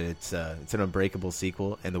funny that it's an Unbreakable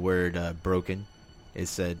sequel, and the word broken is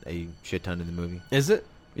said a shit ton in the movie. Is it?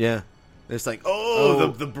 Yeah. It's like,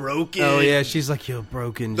 the broken. Oh, yeah, she's like, you're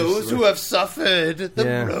broken. Those who have suffered,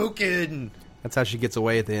 the broken. That's how she gets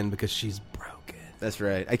away at the end, because she's broken. That's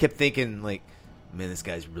right. I kept thinking, like, man, this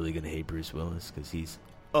guy's really going to hate Bruce Willis, because he's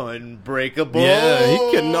unbreakable. Yeah,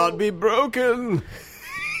 he cannot be broken.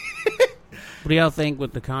 What do y'all think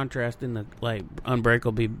with the contrast in the like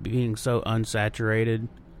Unbreakable being so unsaturated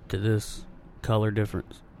to this color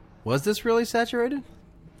difference? Was this really saturated?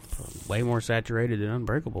 Way more saturated than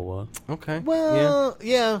Unbreakable was. Okay. Well,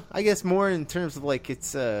 yeah, I guess more in terms of like it's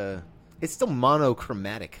still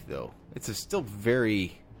monochromatic though. It's still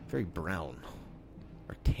very, very brown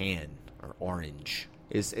or tan or orange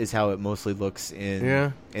is how it mostly looks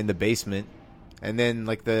in the basement. And then,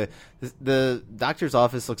 like, the doctor's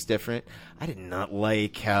office looks different. I did not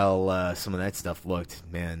like how some of that stuff looked,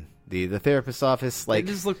 man. The therapist's office, like... It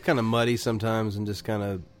just looked kind of muddy sometimes and just kind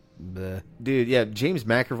of... bleh. Dude, yeah, James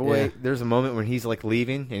McAvoy, there's a moment when he's, like,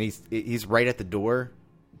 leaving, and he's right at the door.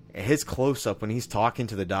 And his close-up when he's talking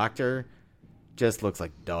to the doctor just looks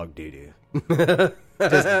like dog doo-doo.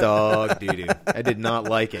 Just dog doo-doo. I did not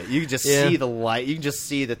like it. You can just see the light. You can just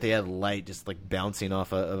see that they had light just like bouncing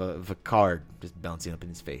off of a card, just bouncing up in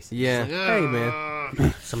his face. Yeah. Like, hey,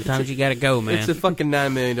 man. Sometimes you gotta go, man. It's a fucking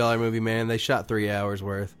 $9 million movie, man. They shot 3 hours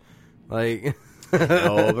worth. Like,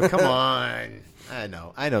 no, but come on. I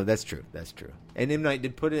know. That's true. And M. Night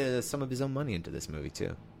did put some of his own money into this movie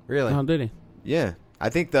too. Really? Oh, did he? Yeah. I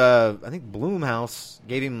think Blumhouse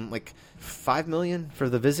gave him like $5 million for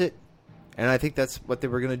The Visit, and I think that's what they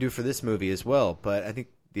were going to do for this movie as well. But I think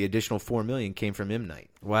the additional $4 million came from M. Night.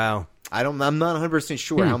 Wow. I'm not 100%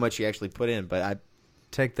 sure how much he actually put in, but I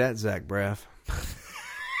take that, Zach Braff.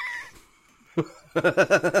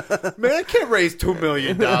 Man, I can't raise $2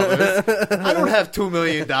 million. I don't have $2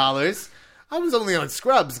 million. I was only on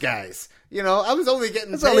Scrubs, guys. You know, I was only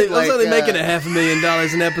getting paid I was only making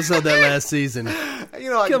 $500,000 an episode that last season. You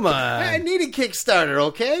know, come on. I needed Kickstarter,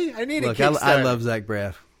 okay? I needed Kickstarter. I love Zach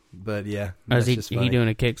Braff, but yeah, is he doing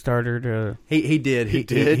a Kickstarter to? He did. He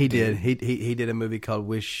did a movie called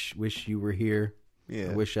Wish You Were Here.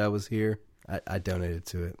 Yeah, I Wish I Was Here. I donated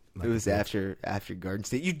to it. It was after Garden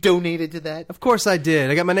State. You donated to that? Of course I did.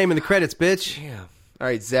 I got my name in the credits, bitch. Yeah. All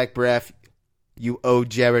right, Zach Braff. You owe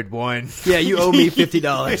Jared one. Yeah, you owe me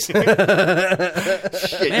 $50.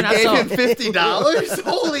 Shit, man, you gave him $50?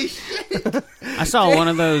 Holy shit. I saw one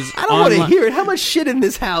of those. I don't want to hear it. How much shit in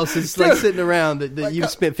this house is like sitting around that you've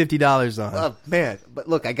spent $50 on? Oh, man. But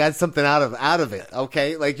look, I got something out of it,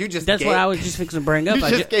 okay? Like, you just That's what I was just fixing to bring up. You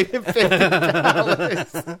just gave him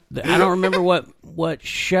 $50. I don't remember what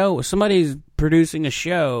show. Somebody's producing a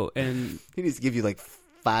show, and he needs to give you like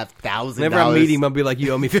 $5,000. Whenever I meet him, I'll be like,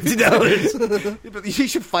 "You owe me $50." You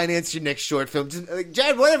should finance your next short film. Just like,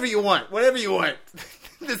 Jared, whatever you want.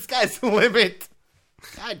 The sky's the limit.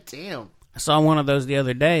 God damn. I saw one of those the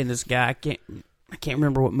other day, and this guy, I can't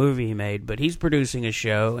remember what movie he made, but he's producing a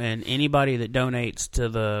show, and anybody that donates to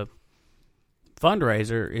the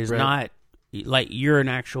fundraiser is not like you're an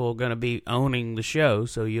actual going to be owning the show.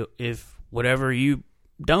 So if whatever you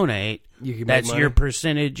donate, that's your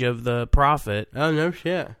percentage of the profit. Oh, no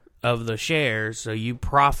shit. Of the shares, so you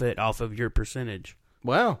profit off of your percentage.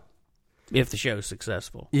 Wow. If the show's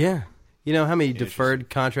successful. Yeah. You know how many deferred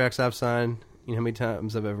contracts I've signed? You know how many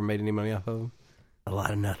times I've ever made any money off of them? A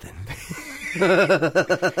lot of nothing.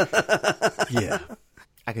 Yeah.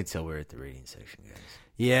 I can tell we're at the rating section, guys.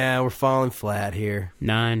 Yeah, we're falling flat here.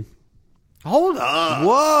 9. Hold on.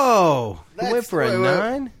 Whoa. We went for a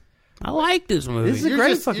 9? I like this movie. This is a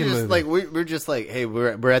great fucking movie. Like, we're just like, hey,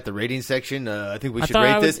 we're at the rating section. I think we should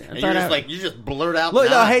rate this. And you just blurt out. Look,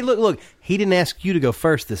 no, hey, look. He didn't ask you to go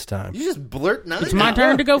first this time. You just blurt 9. It's my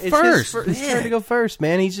turn to go first. It's his turn to go first,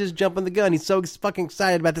 man. He's just jumping the gun. He's so fucking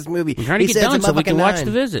excited about this movie. I'm trying to get done so we can watch The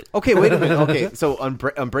Visit. Okay, wait a minute. Okay, so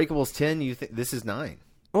Unbreakable's 10. You think this is 9?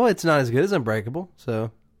 Well, it's not as good as Unbreakable. So,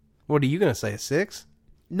 what are you going to say? A 6?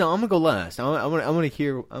 No, I'm gonna go last. I want to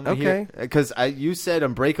hear. Okay, because you said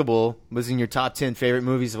Unbreakable was in your top 10 favorite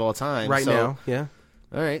movies of all time right now. Yeah.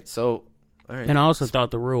 All right. So, all right. And I also thought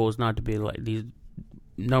the rule is not to be like these.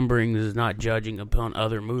 Numbering is not judging upon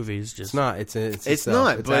other movies. Just it's not. It's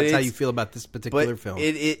not. But that's how you feel about this particular film.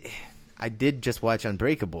 I did just watch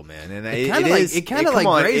Unbreakable, man, and it kind of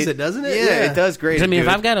grades it, doesn't it? Yeah, it does grade. I mean, if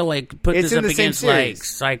I've got to like put this up against like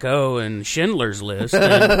Psycho and Schindler's List.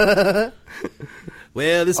 Then...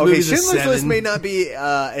 Well, this movie's Schindler's List may not be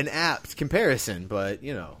an apt comparison, but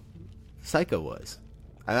you know, Psycho was.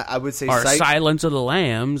 I would say Silence of the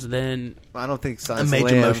Lambs. Then I don't think Silence of the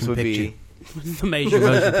Lambs would be the major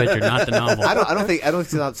motion picture, not the novel. I don't think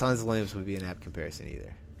Silence of the Lambs would be an apt comparison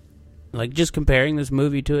either. Like just comparing this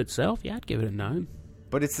movie to itself, yeah, I'd give it a 9.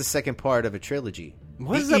 But it's the second part of a trilogy.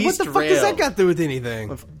 What the fuck does that got to do with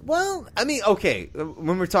anything? Well, I mean, okay,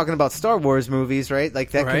 when we're talking about Star Wars movies, right?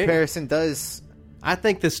 Like that comparison does. I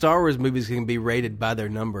think the Star Wars movies can be rated by their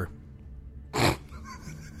number.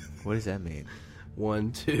 What does that mean?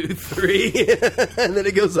 1, 2, 3, and then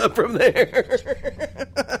it goes up from there.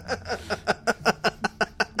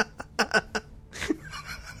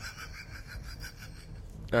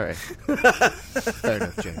 All right. Fair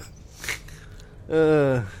enough, Jay.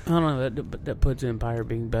 I don't know. That puts Empire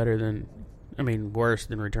being better than, worse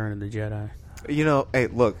than Return of the Jedi. You know, hey,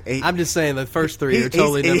 look. I'm just saying the first 3 are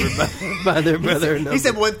totally numbered by their brother. He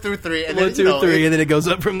said 1 through 3. And 1, 2, 3, and then it goes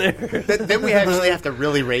up from there. Then we actually have to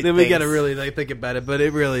really rate Then things. we got to really think about it, but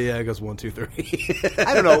it really goes 1, 2, 3.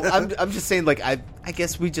 I don't know. I'm just saying, like, I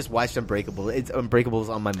guess we just watched Unbreakable. Unbreakable's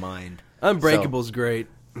on my mind. Unbreakable's great.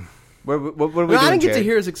 What are we doing, I didn't get to Jared?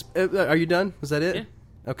 hear his... are you done? Was that it? Yeah.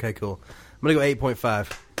 Okay, cool. I'm going to go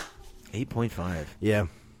 8.5. 8.5. Yeah.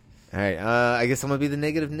 All right, I guess I'm going to be the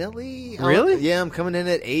negative Nelly. Really? Yeah, I'm coming in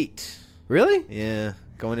at 8. Really? Yeah,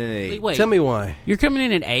 going in at 8. Wait, tell me why. You're coming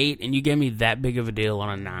in at 8, and you gave me that big of a deal on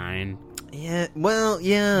a 9. Yeah, well,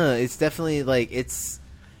 yeah, it's definitely like, it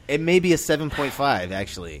may be a 7.5,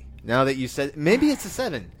 actually. Now that you said, maybe it's a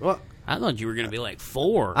 7. Well, I thought you were going to be like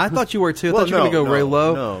 4. I thought you were too. I thought you were going to go real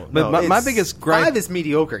low. No, but my biggest gripe... 5 is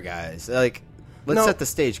mediocre, guys. Like... Let's set the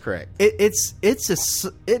stage correct. It's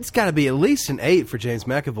got to be at least an 8 for James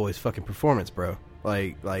McAvoy's fucking performance, bro.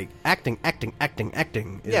 Like acting.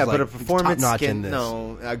 Is Yeah, but like a performance top-notch in can this.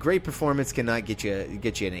 no. A great performance cannot get you an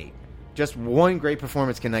 8. Just one great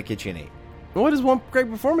performance cannot get you an 8. What does one great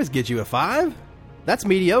performance get you? A 5? That's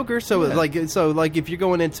mediocre. So Yeah. like if you're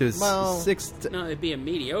going into a Well, 6. No, it'd be a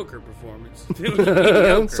mediocre performance.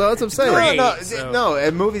 So that's what I'm saying. No,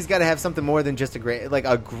 a movie's got to have something more than just a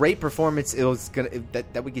great performance.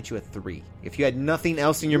 That would get you a 3. If you had nothing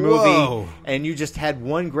else in your movie Whoa. and you just had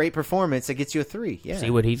one great performance, it gets you a 3. Yeah.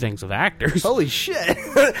 See what he thinks of actors. Holy shit!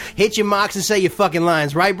 Hit your marks and say your fucking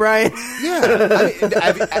lines, right, Brian? Yeah.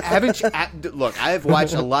 Look, I've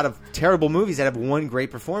watched a lot of terrible movies that have one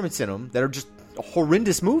great performance in them that are just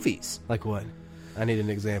horrendous movies. Like what? I need an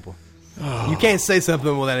example. You can't say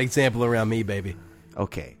something with that example around me, baby.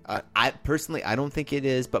 Okay. I personally, I don't think it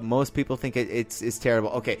is, but most people think it's terrible.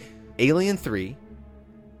 Okay. Alien 3,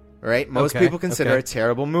 right? Most people consider a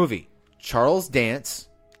terrible movie. Charles Dance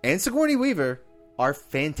and Sigourney Weaver are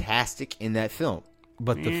fantastic in that film.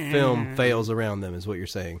 But the film fails around them, is what you're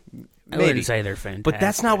saying. I wouldn't say they're fantastic. But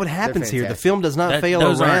that's not what happens here. The film does not fail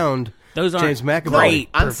around those aren't James McAvoy. great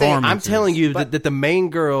I'm telling you that the main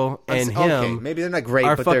girl and him maybe they're not great,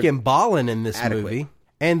 are but fucking they're balling in this adequate. movie.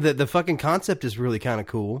 And the fucking concept is really kind of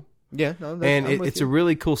cool. Yeah, no, and I'm with it's you. a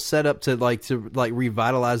really cool setup to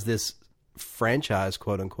revitalize this franchise,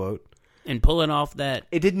 quote unquote. And pulling off that,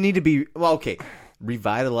 it didn't need to be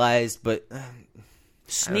revitalized, but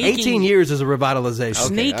 18 years is a revitalization.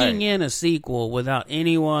 Sneaking in a sequel without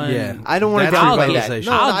anyone. Yeah, I don't want to I'll downplay give,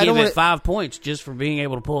 that. I'll give it 5 points just for being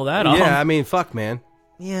able to pull that off. Yeah, I mean, fuck, man.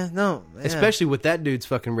 Yeah, no. Yeah. Especially with that dude's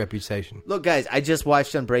fucking reputation. Look, guys, I just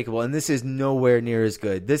watched Unbreakable, and this is nowhere near as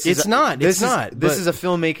good. This is not. This is a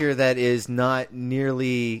filmmaker that is not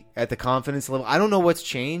nearly at the confidence level. I don't know what's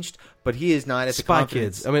changed, but he is not at the Spy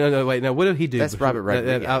confidence. Kids. I mean, no, wait, no. What did he do? That's Robert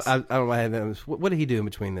Rodriguez. I don't know. What did he do in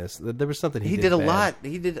between this? There was something he did a lot.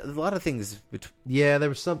 He did a lot of things. Yeah,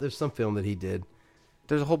 there's some film that he did.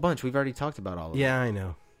 There's a whole bunch. We've already talked about all of them. Yeah, I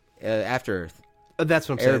know. After Earth. That's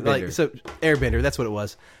what I'm saying. Airbender. Airbender. That's what it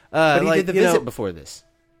was. But he did The Visit before this.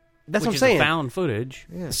 That's Which what I'm is saying. Found footage.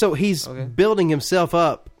 Yeah. So he's building himself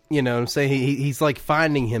up. You know what I'm saying? He's like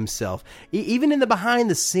finding himself. Even in the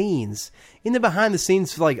behind the scenes,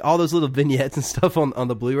 like all those little vignettes and stuff on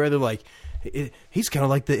the Blu-ray, they're like, he's kind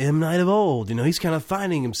of like the M. Night of old. You know, he's kind of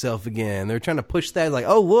finding himself again. They're trying to push that, like,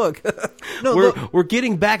 oh look, we're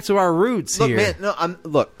getting back to our roots here. Man,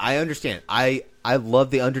 I understand. I love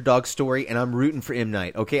the underdog story, and I'm rooting for M.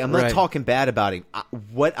 Night. Okay, I'm not talking bad about him.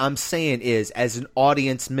 What I'm saying is, as an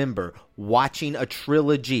audience member watching a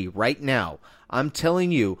trilogy right now, I'm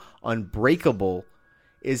telling you, Unbreakable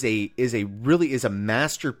is a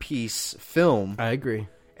masterpiece film. I agree,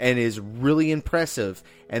 and is really impressive.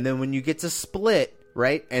 And then when you get to Split,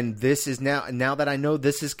 right, and this is now that I know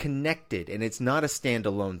this is connected and it's not a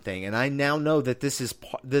standalone thing, and I now know that this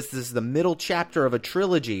is the middle chapter of a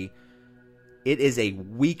trilogy. It is a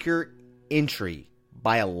weaker entry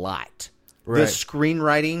by a lot. Right. The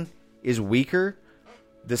screenwriting is weaker.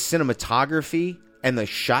 The cinematography and the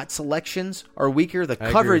shot selections are weaker. The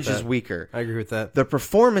coverage is weaker. I agree with that. The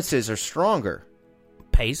performances are stronger.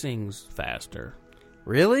 Pacing's faster.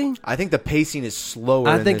 Really? I think the pacing is slower.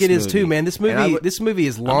 I think it is too, man. This movie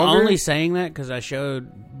is longer. I'm only saying that because I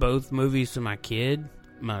showed both movies to my kid,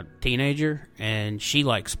 my teenager, and she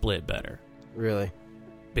likes Split better. Really?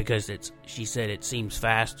 Because she said it seems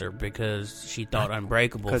faster because she thought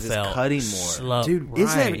Unbreakable felt it's cutting more. slow. Dude,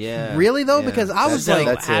 is that Yeah. really though? Yeah. Because I was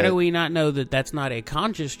like, how do we not know that that's not a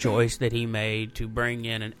conscious choice that he made to bring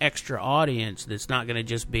in an extra audience that's not going to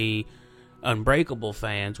just be Unbreakable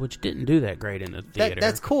fans, which didn't do that great in the theater.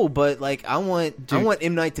 That's cool, but like I want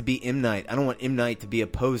M. Night to be M. Night. I don't want M. Night to be a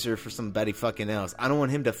poser for somebody fucking else. I don't want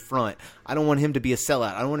him to front. I don't want him to be a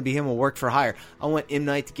sellout. I don't want to be him a work for hire. I want M.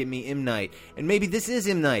 Night to give me M. Night, and maybe this is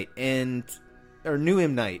M. Night or new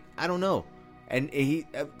M. Night. I don't know. And he,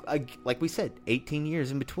 like we said, 18 years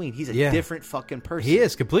in between. He's a different fucking person. He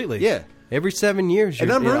is completely. Yeah. Every 7 years, And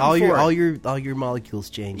I'm rooting all for your moleccules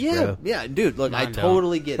change. Yeah, bro. yeah, dude. Look, I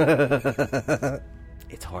totally get it.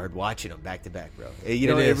 It's hard watching them back to back, bro. You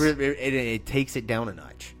know, it takes it down a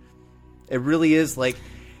notch. It really is like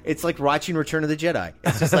it's like watching Return of the Jedi.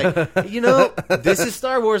 It's just like this is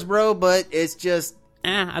Star Wars, bro, but it's just.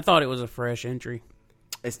 I thought it was a fresh entry.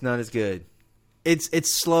 It's not as good.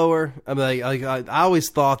 It's slower. I mean, I always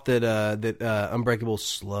thought that Unbreakable's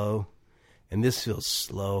slow, and this feels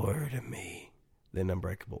slower to me than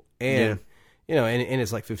Unbreakable. And and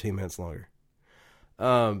it's like 15 minutes longer.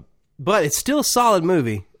 But it's still a solid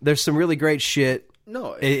movie. There's some really great shit.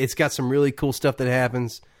 No. It's got some really cool stuff that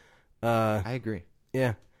happens. I agree.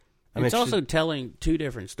 Yeah. It's also telling two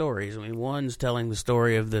different stories. I mean, one's telling the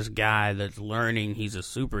story of this guy that's learning he's a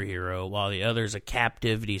superhero, while the other's a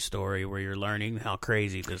captivity story where you're learning how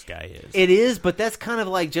crazy this guy is. It is, but that's kind of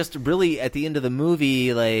like just really at the end of the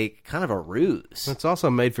movie, like kind of a ruse. It's also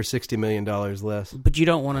made for $60 million less. But you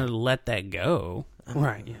don't want to let that go.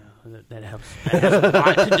 Right, yeah. That has a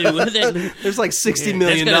lot to do with it. There's like $60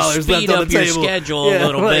 million left on the table. Speed up your schedule a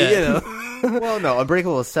little bit. You know. Well, no,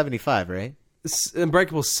 Unbreakable is 75, right?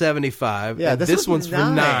 Unbreakable 75. Yeah, this one's for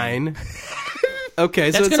 9.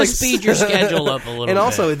 Okay, that's so it's going to like speed your schedule up a little bit. And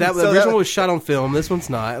also, the original was shot on film. This one's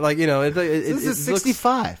not. Like, you know, this is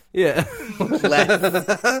 65. Yeah.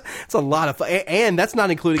 It's a lot of fun. And that's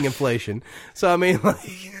not including inflation. So, I mean,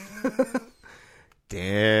 like...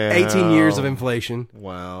 Damn. 18 years of inflation.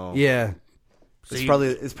 Wow. Yeah. So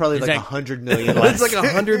it's probably like $100 million less. It's like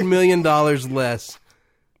 $100 million less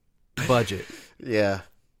budget. Yeah.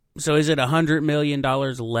 So is it $100 million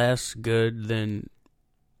less good than...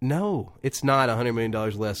 No, it's not $100 million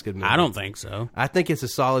less good movie. I don't think so. I think it's a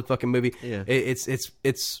solid fucking movie. Yeah.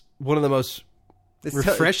 It's one of the most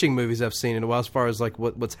refreshing movies I've seen in a while as far as like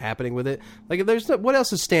what's happening with it. Like what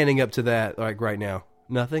else is standing up to that like right now?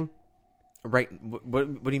 Nothing? Right.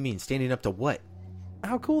 What do you mean? Standing up to what?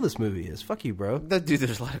 How cool this movie is. Fuck you, bro. Dude,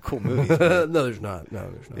 there's a lot of cool movies. No, there's not. No,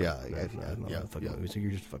 there's not. Yeah. Fucking movies. You're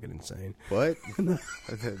just fucking insane. What?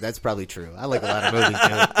 That's probably true. I like a lot of movies,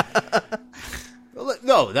 dude.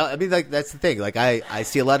 No, I mean, like, that's the thing. Like, I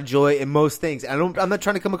see a lot of joy in most things. I'm not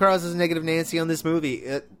trying to come across as a negative Nancy on this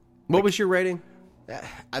movie. What was your rating?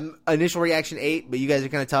 Initial reaction 8, but you guys are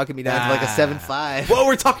kind of talking me down to like a 7.5. Whoa,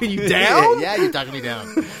 we're talking you down? Yeah, you're talking me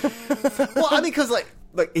down. Well, I mean, because like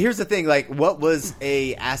here's the thing. Like, what was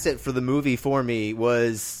a asset for the movie for me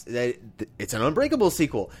was that it's an Unbreakable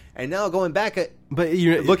sequel, and now going back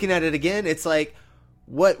looking at it again, it's like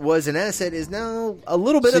what was an asset is now a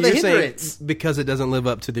little bit of a hindrance because it doesn't live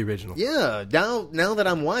up to the original. Yeah, now that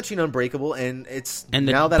I'm watching Unbreakable, and the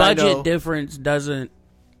now that budget I know, difference doesn't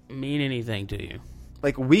mean anything to you.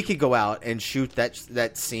 Like, we could go out and shoot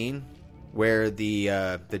that scene where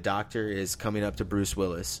the doctor is coming up to Bruce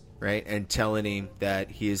Willis, right, and telling him that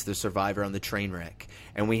he is the survivor on the train wreck,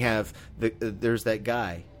 and we have there's that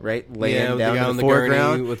guy, right, laying down in the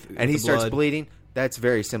foreground, and he starts bleeding. That's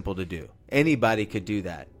very simple to do. Anybody could do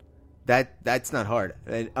that. That's not hard.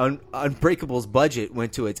 And Unbreakable's budget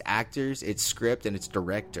went to its actors, its script, and its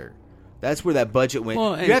director. That's where that budget went.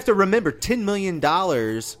 Well, you have to remember, $10 million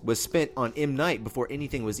was spent on M. Night before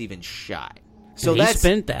anything was even shot. So he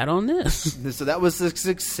spent that on this. So that was the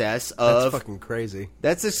success of... That's fucking crazy.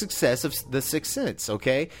 That's the success of The Sixth Sense,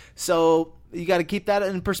 okay? So you got to keep that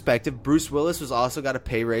in perspective. Bruce Willis was also got a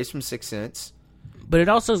pay raise from Sixth Sense. But it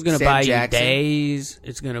also is going to buy you days.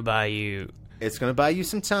 It's going to buy you... It's going to buy you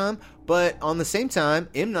some time, but on the same time,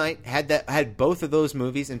 M. Night had both of those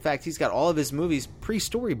movies. In fact, he's got all of his movies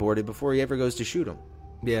pre-storyboarded before he ever goes to shoot them.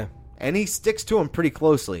 Yeah. And he sticks to them pretty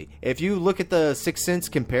closely. If you look at the Sixth Sense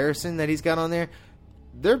comparison that he's got on there,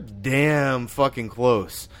 they're damn fucking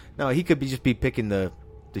close. Now, he could just be picking the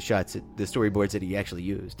shots, the storyboards that he actually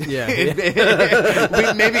used. Yeah.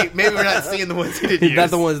 maybe we're not seeing the ones he didn't use. Not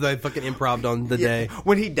the ones that I fucking improv'd on the day.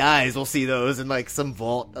 When he dies, we'll see those in like some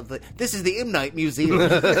vault of this is the M. Night Museum.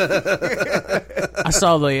 I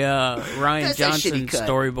saw the Ryan Johnson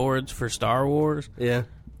storyboards for Star Wars. Yeah.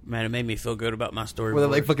 Man, it made me feel good about my storyboard. Well,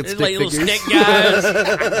 like fucking stick little stick guys.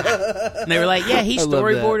 And they were like, yeah, he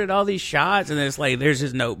storyboarded all these shots. And then it's like, there's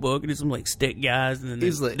his notebook. And it's some like stick guys. And then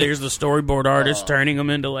there's the storyboard artist turning them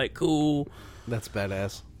into like cool. That's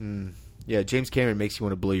badass. Yeah, James Cameron makes you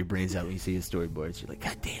want to blow your brains out when you see his storyboards. You're like,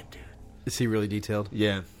 God damn, dude. Is he really detailed?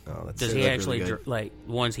 Yeah. Oh, that's Does he actually, like,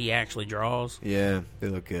 ones he actually draws? Yeah, they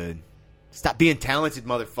look good. Stop being talented,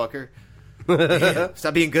 motherfucker. Damn,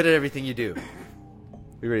 stop being good at everything you do.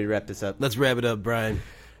 We ready to wrap this up? Let's wrap it up, Brian.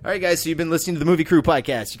 All right, guys, so you've been listening to the Movie Crew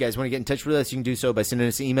podcast. You guys want to get in touch with us, you can do so by sending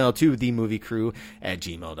us an email to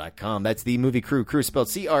themoviecrew@gmail.com. That's themoviecrew, crew spelled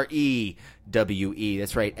CREWE.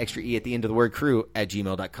 That's right, extra E at the end of the word crew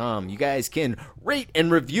 @gmail.com. You guys can rate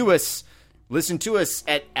and review us. Listen to us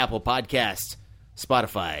at Apple Podcast,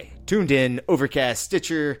 Spotify, Tuned In, Overcast,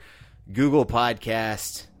 Stitcher, Google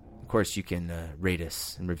Podcast. Of course, you can rate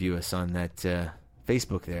us and review us on that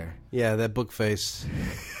Facebook there. Yeah, that book face.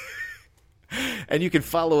 And you can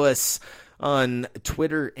follow us on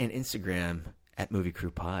Twitter and Instagram at Movie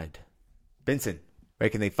Crew Pod. Benson, where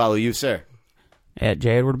can they follow you, sir? At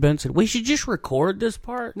J. Edward Benson. We should just record this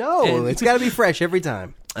part. No, it's got to be fresh every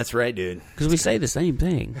time. That's right, dude. Because we say the same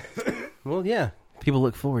thing. Well, yeah. People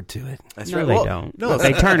look forward to it. That's No, right. they Well, don't. No,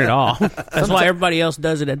 They turn it off. That's why everybody else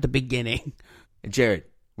does it at the beginning. Jared,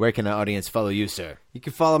 where can the audience follow you, sir? You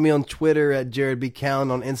can follow me on Twitter at Jared B. Cowan,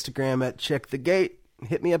 on Instagram at Check the Gate.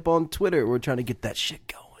 Hit me up on Twitter. We're trying to get that shit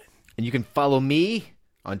going. And you can follow me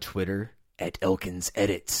on Twitter at Elkins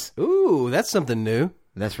Edits. Ooh, that's something new.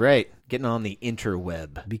 That's right. Getting on the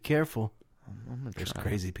interweb. Be careful. There's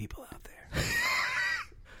crazy people out there.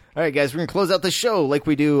 All right, guys, we're going to close out the show like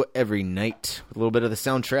we do every night with a little bit of the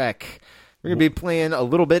soundtrack. We're going to be playing a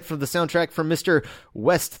little bit from the soundtrack from Mr.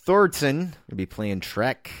 West Thorson. We're going to be playing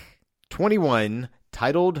track 21,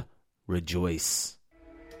 titled Rejoice.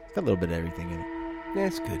 It's got a little bit of everything in it. Yeah,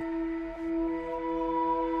 it's good.